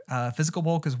bulk. Physical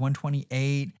bulk is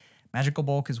 128. Magical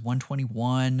bulk is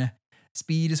 121.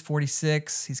 Speed is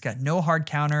 46. He's got no hard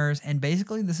counters. And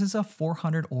basically, this is a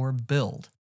 400 orb build.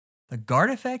 The guard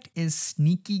effect is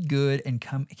sneaky good and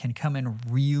can come in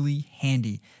really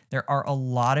handy. There are a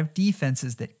lot of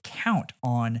defenses that count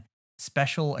on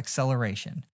special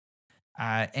acceleration.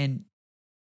 And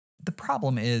the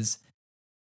problem is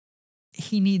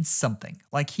he needs something.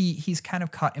 Like he's kind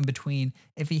of caught in between.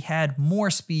 If he had more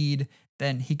speed,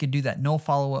 then he could do that no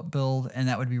follow-up build, and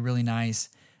that would be really nice.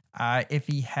 If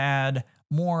he had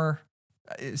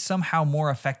somehow more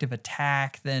effective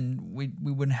attack, then we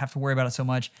wouldn't have to worry about it so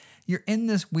much. You're in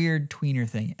this weird tweener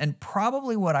thing, and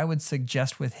probably what I would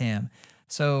suggest with him.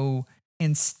 So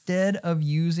instead of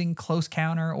using close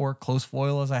counter or close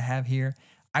foil as I have here,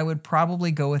 I would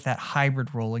probably go with that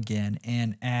hybrid roll again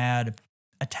and add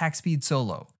attack speed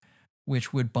solo,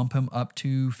 which would bump him up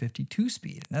to 52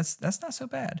 speed. That's not so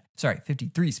bad. Sorry,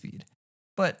 53 speed.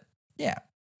 But yeah,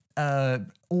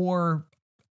 or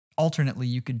alternately,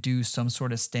 you could do some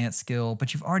sort of stance skill,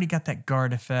 but you've already got that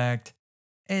guard effect.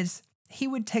 He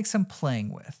would take some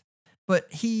playing with, but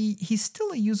he's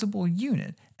still a usable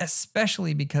unit,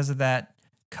 especially because of that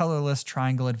colorless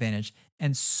triangle advantage.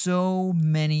 And so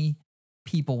many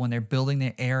people, when they're building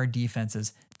their AR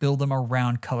defenses, build them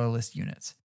around colorless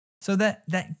units. So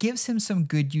that gives him some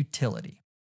good utility.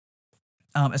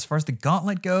 As far as the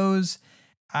gauntlet goes,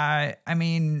 I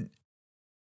mean,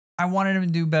 I wanted him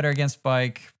to do better against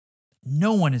Bike.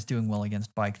 No one is doing well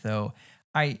against Bike, though.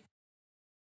 I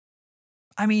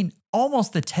mean,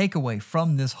 almost the takeaway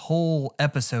from this whole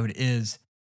episode is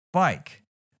Bike,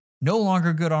 no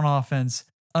longer good on offense,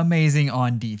 amazing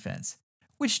on defense,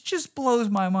 which just blows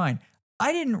my mind.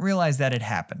 I didn't realize that had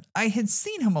happened. I had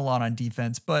seen him a lot on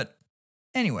defense, but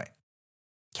anyway,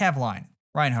 Cavline,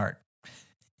 Reinhardt,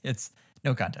 it's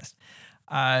no contest.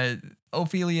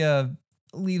 Ophelia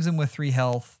leaves him with 3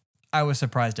 health. I was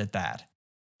surprised at that.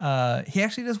 He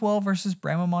actually does well versus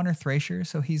Bramamon or Thracier,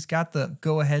 so he's got the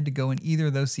go-ahead to go in either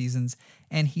of those seasons,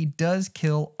 and he does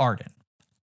kill Arden.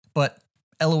 But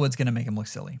Eliwood's going to make him look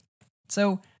silly.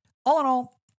 So, all in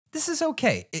all, this is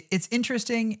okay. It's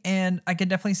interesting, and I can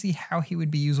definitely see how he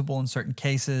would be usable in certain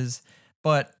cases.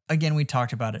 But again, we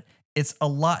talked about it. It's a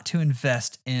lot to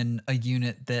invest in a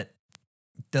unit that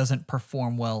doesn't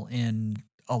perform well in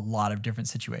a lot of different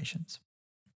situations.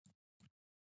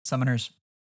 Summoners,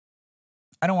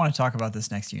 I don't want to talk about this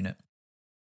next unit.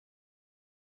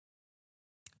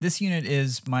 This unit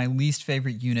is my least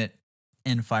favorite unit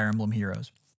in Fire Emblem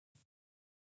Heroes.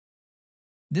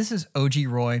 This is OG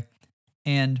Roy,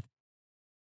 and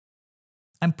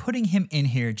I'm putting him in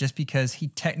here just because he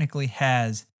technically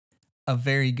has a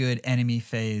very good enemy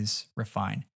phase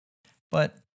refine.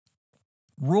 But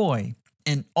Roy,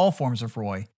 and all forms of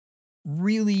Roy,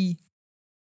 really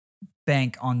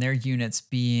bank on their units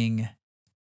being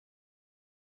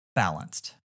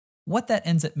balanced. What that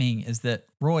ends up meaning is that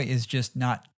Roy is just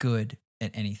not good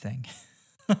at anything.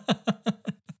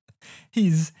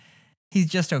 He's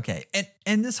just okay.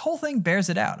 And this whole thing bears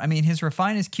it out. I mean, his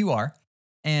refine is QR,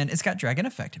 and it's got dragon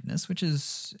effectiveness, which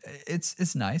is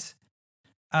it's nice.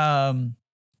 I'm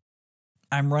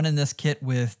running this kit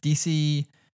with DC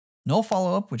null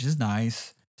follow-up, which is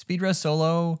nice. Speed res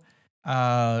solo.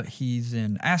 He's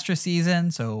in Astra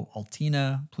season, so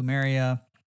Altina, Plumeria.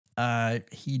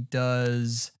 He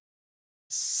does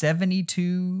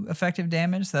 72 effective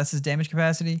damage, so that's his damage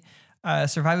capacity.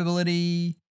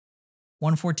 Survivability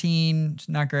 114,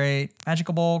 not great.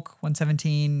 Magical bulk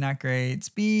 117, not great.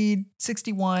 Speed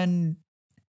 61,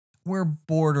 we're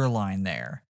borderline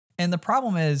there. And the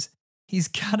problem is he's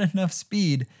got enough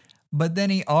speed, but then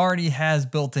he already has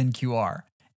built-in QR.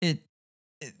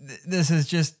 This is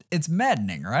just, it's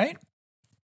maddening, right?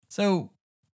 So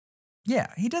yeah,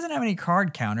 he doesn't have any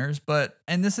card counters,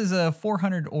 and this is a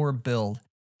 400 orb build.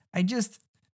 I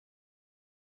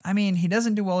mean, he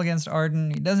doesn't do well against Arden.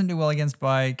 He doesn't do well against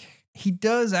Bike. He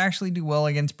does actually do well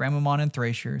against Bramamon and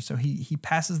Thracier, so he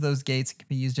passes those gates. It can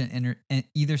be used in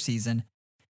either season.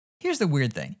 Here's the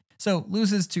weird thing. So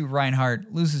loses to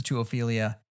Reinhardt, loses to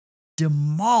Ophelia,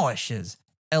 demolishes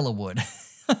Eliwood.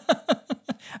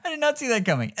 I did not see that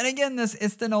coming. And again,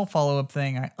 it's the no follow-up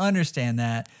thing. I understand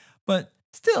that. But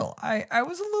still, I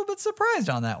was a little bit surprised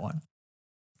on that one.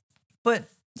 But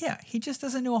yeah, he just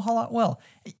doesn't do a whole lot well.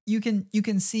 You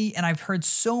can see, and I've heard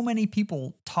so many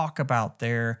people talk about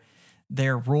their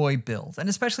Roy build, and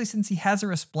especially since he has a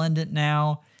Resplendent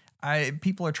now,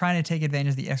 people are trying to take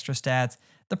advantage of the extra stats.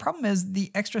 The problem is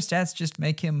the extra stats just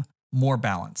make him more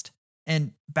balanced,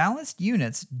 and balanced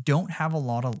units don't have a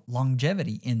lot of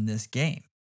longevity in this game.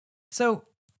 So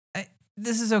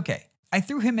this is okay. I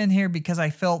threw him in here because I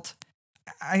felt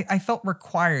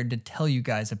required to tell you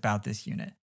guys about this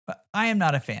unit. But I am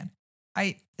not a fan.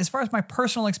 As far as my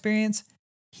personal experience,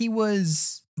 he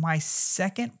was my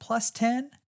second +10,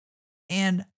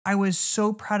 and I was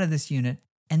so proud of this unit,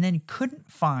 and then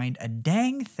couldn't find a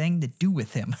dang thing to do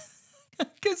with him.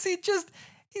 Because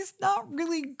he's not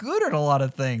really good at a lot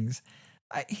of things.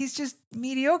 He's just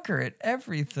mediocre at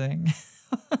everything.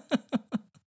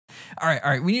 All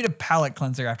right, we need a palate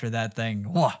cleanser after that thing.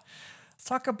 Whoa. Let's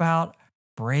talk about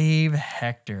Brave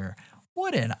Hector.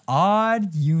 What an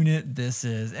odd unit this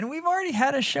is. And we've already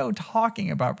had a show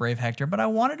talking about Brave Hector, but I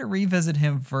wanted to revisit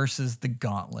him versus the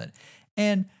Gauntlet.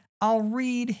 And I'll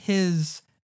read his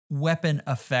weapon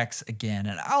effects again,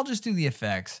 and I'll just do the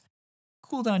effects.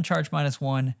 Cooldown charge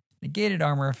 -1, negated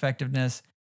armor effectiveness,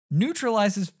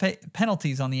 neutralizes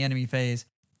penalties on the enemy phase,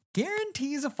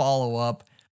 guarantees a follow-up,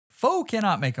 foe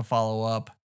cannot make a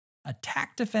follow-up,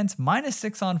 attack defense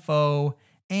 -6 on foe,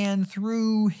 and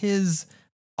through his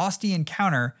Ostian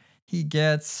counter, he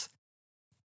gets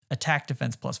attack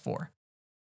defense +4.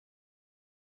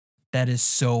 That is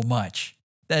so much.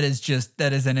 That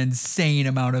is an insane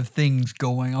amount of things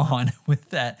going on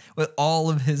with that, with all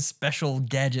of his special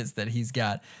gadgets that he's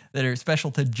got that are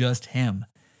special to just him.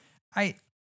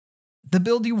 The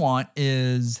build you want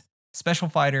is Special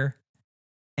Fighter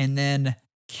and then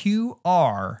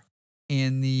QR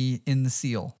in the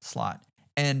seal slot.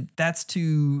 And that's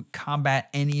to combat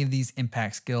any of these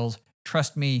impact skills.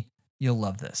 Trust me, you'll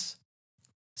love this.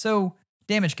 So,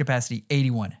 damage capacity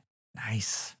 81.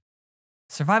 Nice.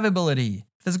 Survivability,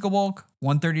 physical bulk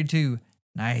 132.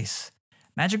 Nice.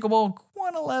 Magical bulk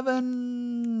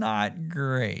 111. Not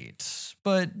great.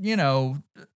 But,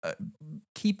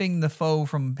 keeping the foe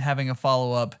from having a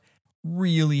follow-up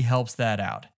really helps that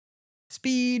out.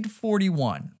 Speed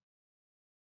 41.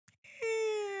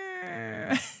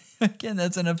 Again,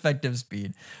 that's an effective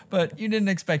speed, but you didn't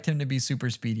expect him to be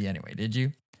super speedy anyway, did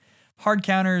you? Hard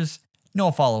counters,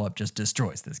 no follow-up just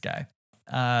destroys this guy.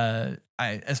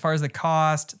 As far as the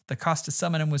cost to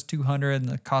summon him was 200, and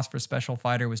the cost for special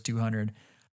fighter was 200.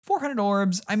 400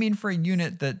 orbs, I mean, for a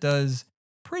unit that does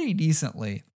pretty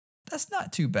decently, that's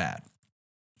not too bad.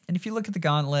 And if you look at the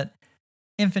gauntlet,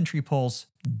 infantry pulse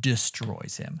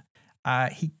destroys him.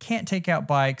 He can't take out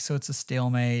Bike, so it's a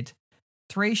stalemate.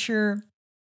 Thracier,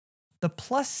 the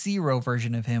 +0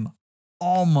 version of him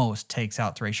almost takes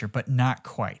out Thracier, but not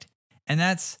quite. And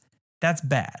that's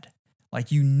bad.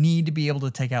 Like, you need to be able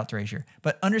to take out Thracier.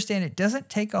 But understand, it doesn't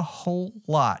take a whole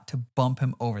lot to bump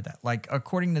him over that. Like,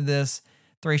 according to this,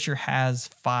 Thracier has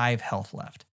 5 health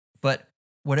left. But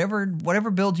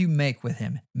whatever build you make with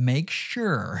him, make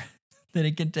sure that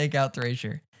it can take out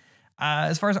Thracier.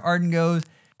 As far as Arden goes,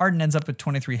 Arden ends up with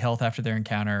 23 health after their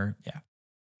encounter. Yeah.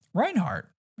 Reinhardt,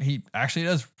 he actually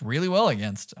does really well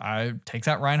against. Takes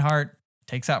out Reinhardt,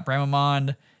 takes out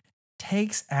Bramamond,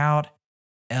 takes out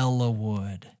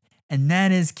Eliwood. And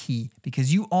that is key,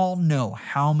 because you all know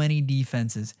how many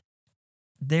defenses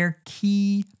their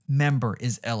key member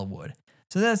is Eliwood.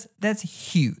 So that's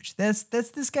huge. That's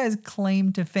this guy's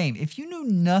claim to fame. If you knew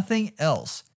nothing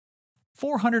else,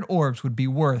 400 orbs would be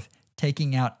worth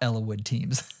taking out Eliwood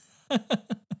teams.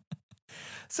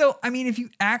 So, I mean, if you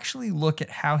actually look at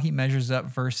how he measures up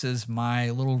versus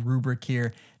my little rubric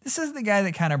here, this is the guy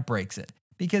that kind of breaks it,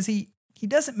 because he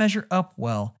doesn't measure up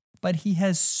well, but he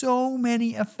has so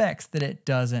many effects that it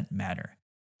doesn't matter.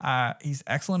 He's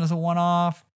excellent as a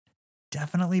one-off,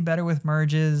 definitely better with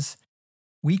merges,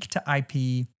 weak to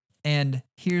IP, and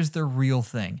here's the real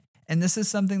thing. And this is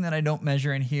something that I don't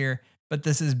measure in here, but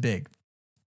this is big.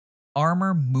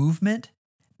 Armor movement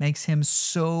makes him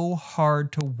so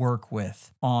hard to work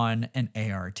with on an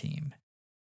AR team.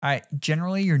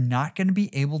 Generally, you're not going to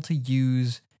be able to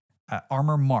use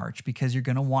armor march, because you're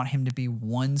going to want him to be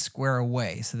 1 square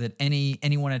away so that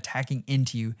anyone attacking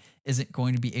into you isn't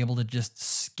going to be able to just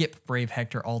skip Brave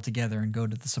Hector altogether and go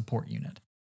to the support unit.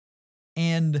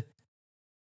 And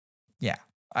yeah,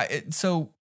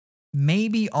 so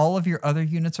maybe all of your other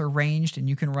units are ranged and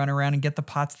you can run around and get the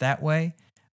pots that way,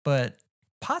 but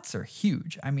pots are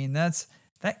huge. I mean, that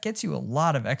gets you a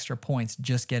lot of extra points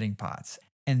just getting pots.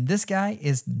 And this guy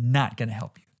is not going to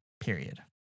help you, period.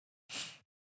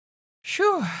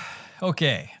 Phew.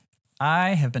 Okay. I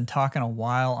have been talking a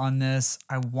while on this.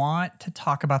 I want to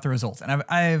talk about the results. And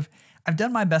I've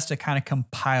done my best to kind of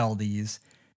compile these.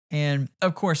 And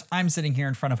of course, I'm sitting here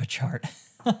in front of a chart,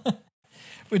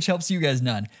 which helps you guys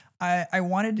none. I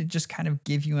wanted to just kind of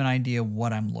give you an idea of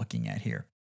what I'm looking at here.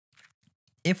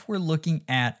 If we're looking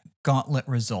at gauntlet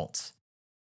results,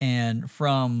 and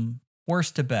from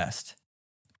worst to best,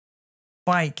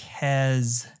 Bike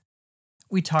has,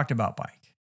 we talked about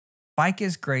Bike. Bike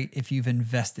is great if you've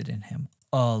invested in him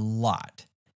a lot.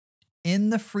 In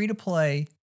the free-to-play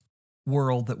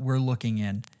world that we're looking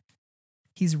in,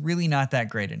 he's really not that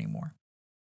great anymore.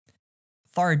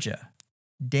 Tharja,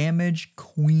 damage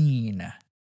queen,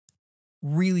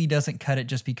 really doesn't cut it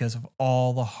just because of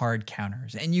all the hard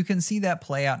counters. And you can see that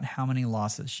play out in how many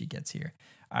losses she gets here.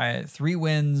 3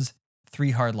 wins,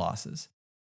 3 hard losses.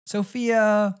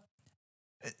 Sophia,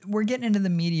 we're getting into the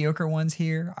mediocre ones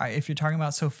here. If you're talking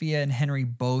about Sophia and Henry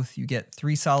both, you get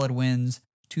 3 solid wins,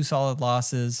 2 solid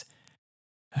losses.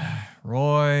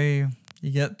 Roy,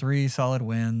 you get 3 solid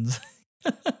wins.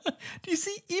 Do you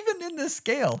see, even in this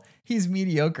scale, he's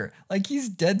mediocre. Like, he's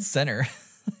dead center.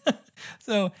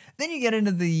 So then you get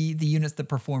into the units that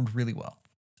performed really well.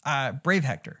 Brave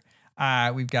Hector.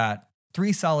 We've got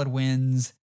 3 solid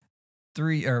wins,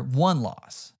 1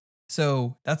 loss.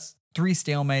 So that's 3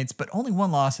 stalemates, but only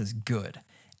 1 loss is good.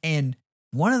 And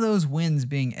one of those wins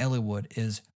being Eliwood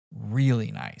is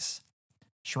really nice.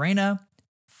 Sharena,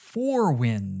 4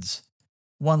 wins,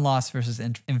 1 loss versus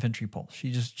infantry pulse.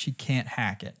 She can't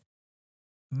hack it.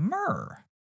 Myrrh,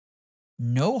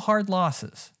 no hard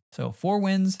losses. So 4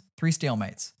 wins, 3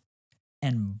 stalemates.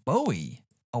 And Bowie,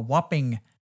 a whopping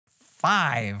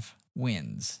 5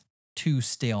 wins, 2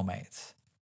 stalemates.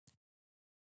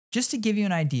 Just to give you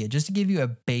an idea, just to give you a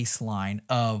baseline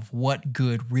of what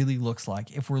good really looks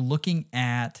like, if we're looking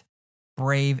at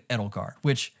Brave Edelgard,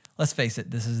 which, let's face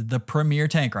it, this is the premier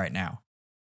tank right now,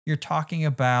 you're talking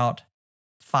about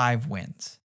 5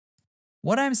 wins.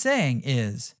 What I'm saying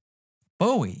is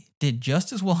Bowie did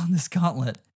just as well in this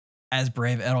gauntlet as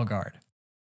Brave Edelgard.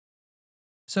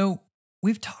 So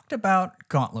we've talked about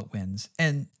gauntlet wins,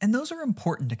 and those are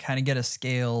important to kind of get a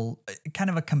scale, kind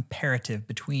of a comparative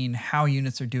between how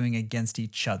units are doing against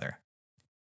each other.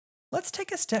 Let's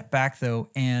take a step back, though,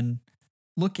 and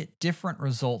look at different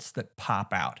results that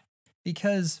pop out.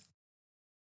 Because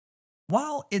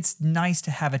while it's nice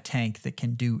to have a tank that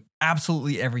can do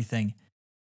absolutely everything,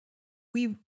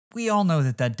 we we all know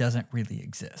that that doesn't really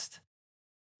exist.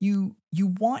 You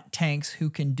want tanks who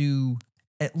can do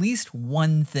at least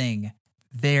one thing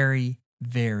very,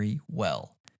 very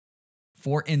well.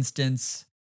 For instance,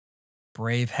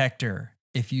 Brave Hector.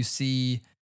 If you see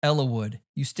Ellawood,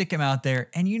 you stick him out there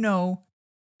and you know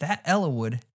that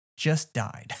Ellawood just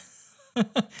died.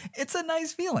 It's a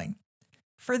nice feeling.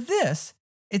 For this,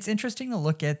 it's interesting to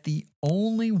look at the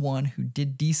only one who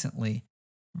did decently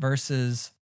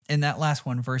versus in that last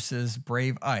one versus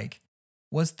Brave Ike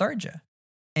was Tharja.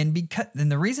 And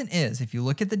the reason is if you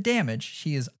look at the damage,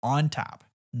 she is on top.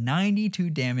 92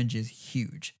 damage is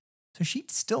huge. So she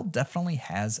still definitely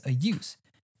has a use.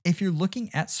 If you're looking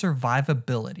at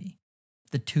survivability,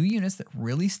 the two units that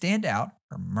really stand out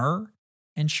are Myrrh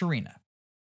and Sharina.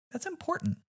 That's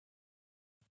important.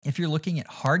 If you're looking at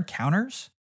hard counters,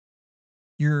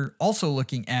 you're also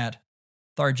looking at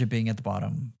Tharja being at the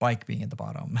bottom, Bike being at the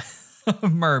bottom,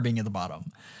 Myrrh being at the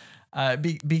bottom,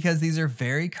 because these are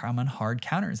very common hard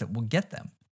counters that will get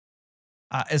them.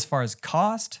 As far as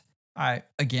cost, I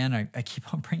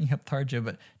keep on bringing up Tharja,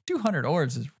 but 200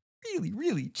 orbs is really,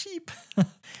 really cheap.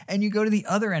 And you go to the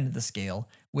other end of the scale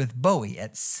with Bowie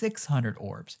at 600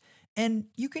 orbs. And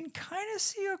you can kind of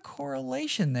see a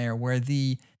correlation there where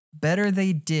the better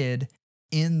they did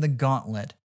in the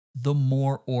gauntlet, the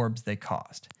more orbs they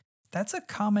cost. That's a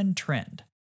common trend.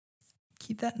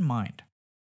 Keep that in mind.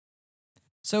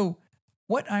 So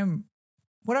what I'm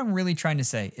really trying to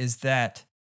say is that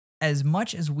as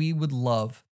much as we would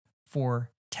love for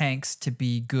tanks to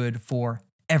be good for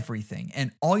everything,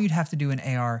 and all you'd have to do in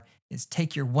AR is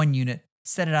take your one unit,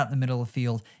 set it out in the middle of the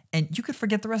field, and you could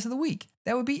forget the rest of the week.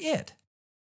 That would be it.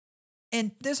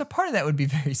 And there's a part of that would be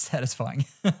very satisfying.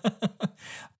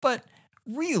 But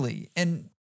really, and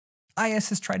IS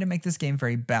has tried to make this game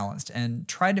very balanced and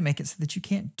tried to make it so that you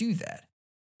can't do that.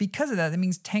 Because of that, that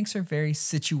means tanks are very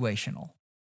situational.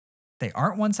 They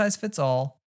aren't one size fits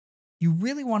all. You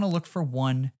really want to look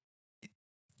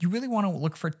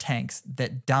for tanks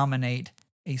that dominate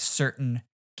a certain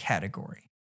category.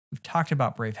 We've talked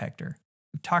about Brave Hector.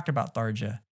 We've talked about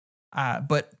Tharja.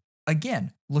 But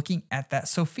again, looking at that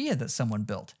Sophia that someone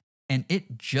built, and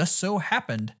it just so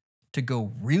happened to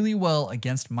go really well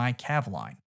against my Cav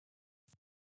line.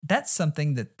 That's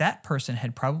something that person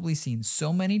had probably seen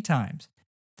so many times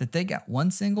that they got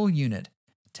one single unit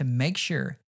to make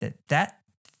sure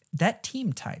that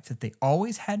team type that they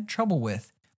always had trouble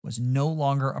with was no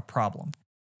longer a problem.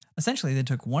 Essentially, they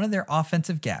took one of their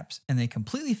offensive gaps and they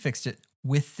completely fixed it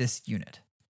with this unit.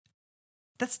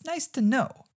 That's nice to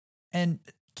know. And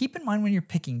keep in mind when you're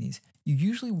picking these, you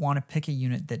usually want to pick a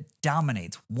unit that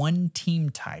dominates one team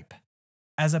type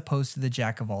as opposed to the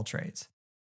jack of all trades.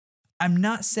 I'm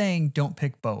not saying don't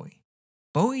pick Bowie.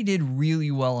 Bowie did really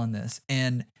well on this,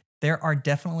 and there are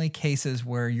definitely cases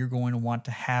where you're going to want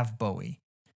to have Bowie.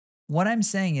 What I'm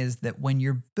saying is that when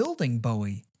you're building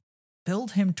Bowie,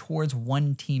 build him towards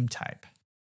one team type.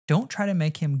 Don't try to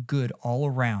make him good all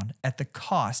around at the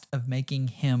cost of making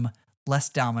him less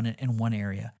dominant in one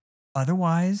area.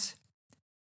 Otherwise,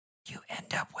 you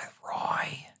end up with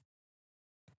Roy.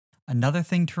 Another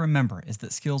thing to remember is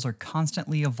that skills are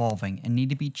constantly evolving and need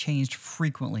to be changed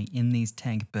frequently in these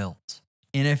tank builds.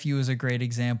 NFU is a great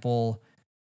example.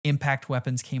 Impact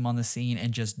weapons came on the scene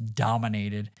and just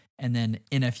dominated, and then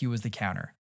NFU was the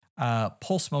counter.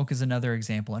 Pulse Smoke is another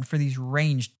example, and for these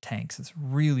ranged tanks, it's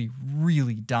really,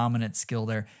 really dominant skill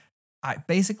there. It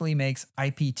basically makes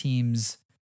IP teams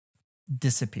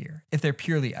disappear if they're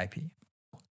purely IP.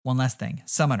 One last thing,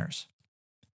 summoners.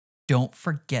 Don't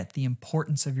forget the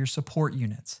importance of your support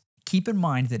units. Keep in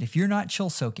mind that if you're not chill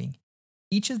soaking,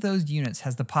 each of those units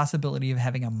has the possibility of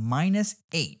having a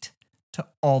 -8 to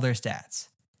all their stats.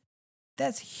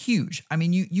 That's huge. I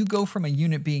mean, you go from a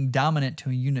unit being dominant to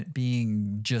a unit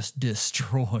being just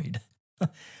destroyed.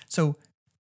 So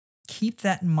keep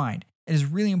that in mind. It is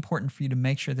really important for you to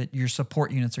make sure that your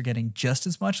support units are getting just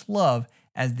as much love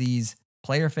as these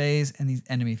player phase and these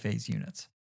enemy phase units.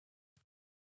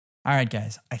 All right,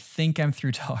 guys, I think I'm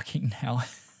through talking now.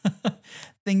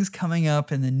 Things coming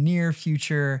up in the near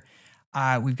future.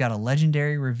 We've got a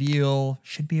legendary reveal,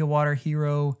 should be a water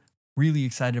hero. Really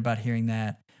excited about hearing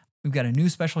that. We've got a new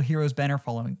special heroes banner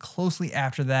following closely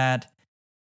after that.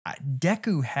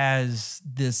 Deku has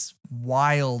this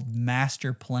wild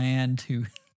master plan to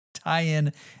tie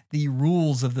in the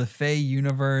rules of the Fae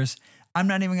universe. I'm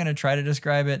not even going to try to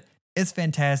describe it. It's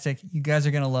fantastic. You guys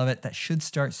are going to love it. That should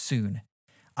start soon.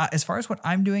 As far as what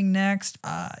I'm doing next,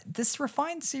 this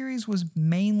Refined series was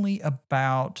mainly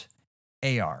about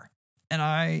AR. and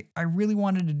I really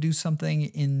wanted to do something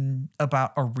in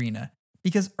about arena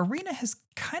because arena has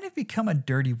kind of become a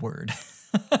dirty word.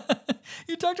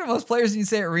 You talk to most players and you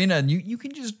say arena and you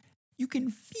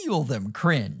can feel them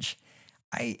cringe.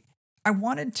 I I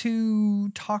wanted to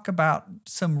talk about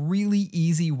some really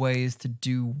easy ways to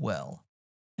do well.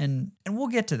 And we'll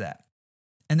get to that.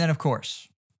 And then of course,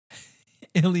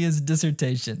 Ilya's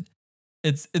dissertation.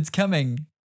 It's coming,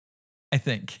 I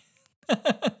think.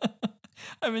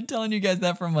 I've been telling you guys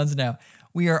that for months now.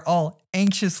 We are all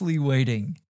anxiously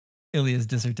waiting Ilya's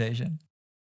dissertation.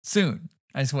 Soon,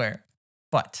 I swear.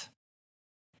 But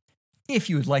if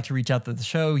you would like to reach out to the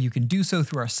show, you can do so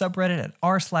through our subreddit at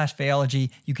r/Phaeology.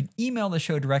 You can email the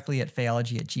show directly at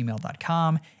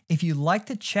phaeology@gmail.com. If you'd like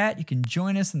to chat, you can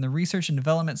join us in the research and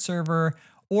development server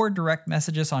or direct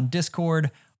message us on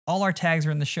Discord. All our tags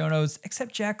are in the show notes,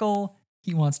 except Jackal.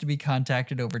 He wants to be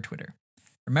contacted over Twitter.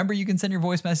 Remember, you can send your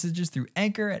voice messages through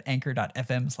Anchor at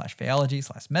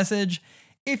anchor.fm/phaeology/message.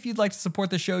 If you'd like to support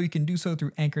the show, you can do so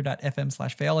through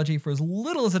anchor.fm/phaeology for as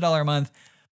little as $1 a month.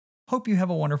 Hope you have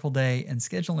a wonderful day and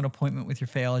schedule an appointment with your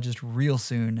phaeologist real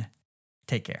soon.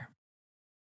 Take care.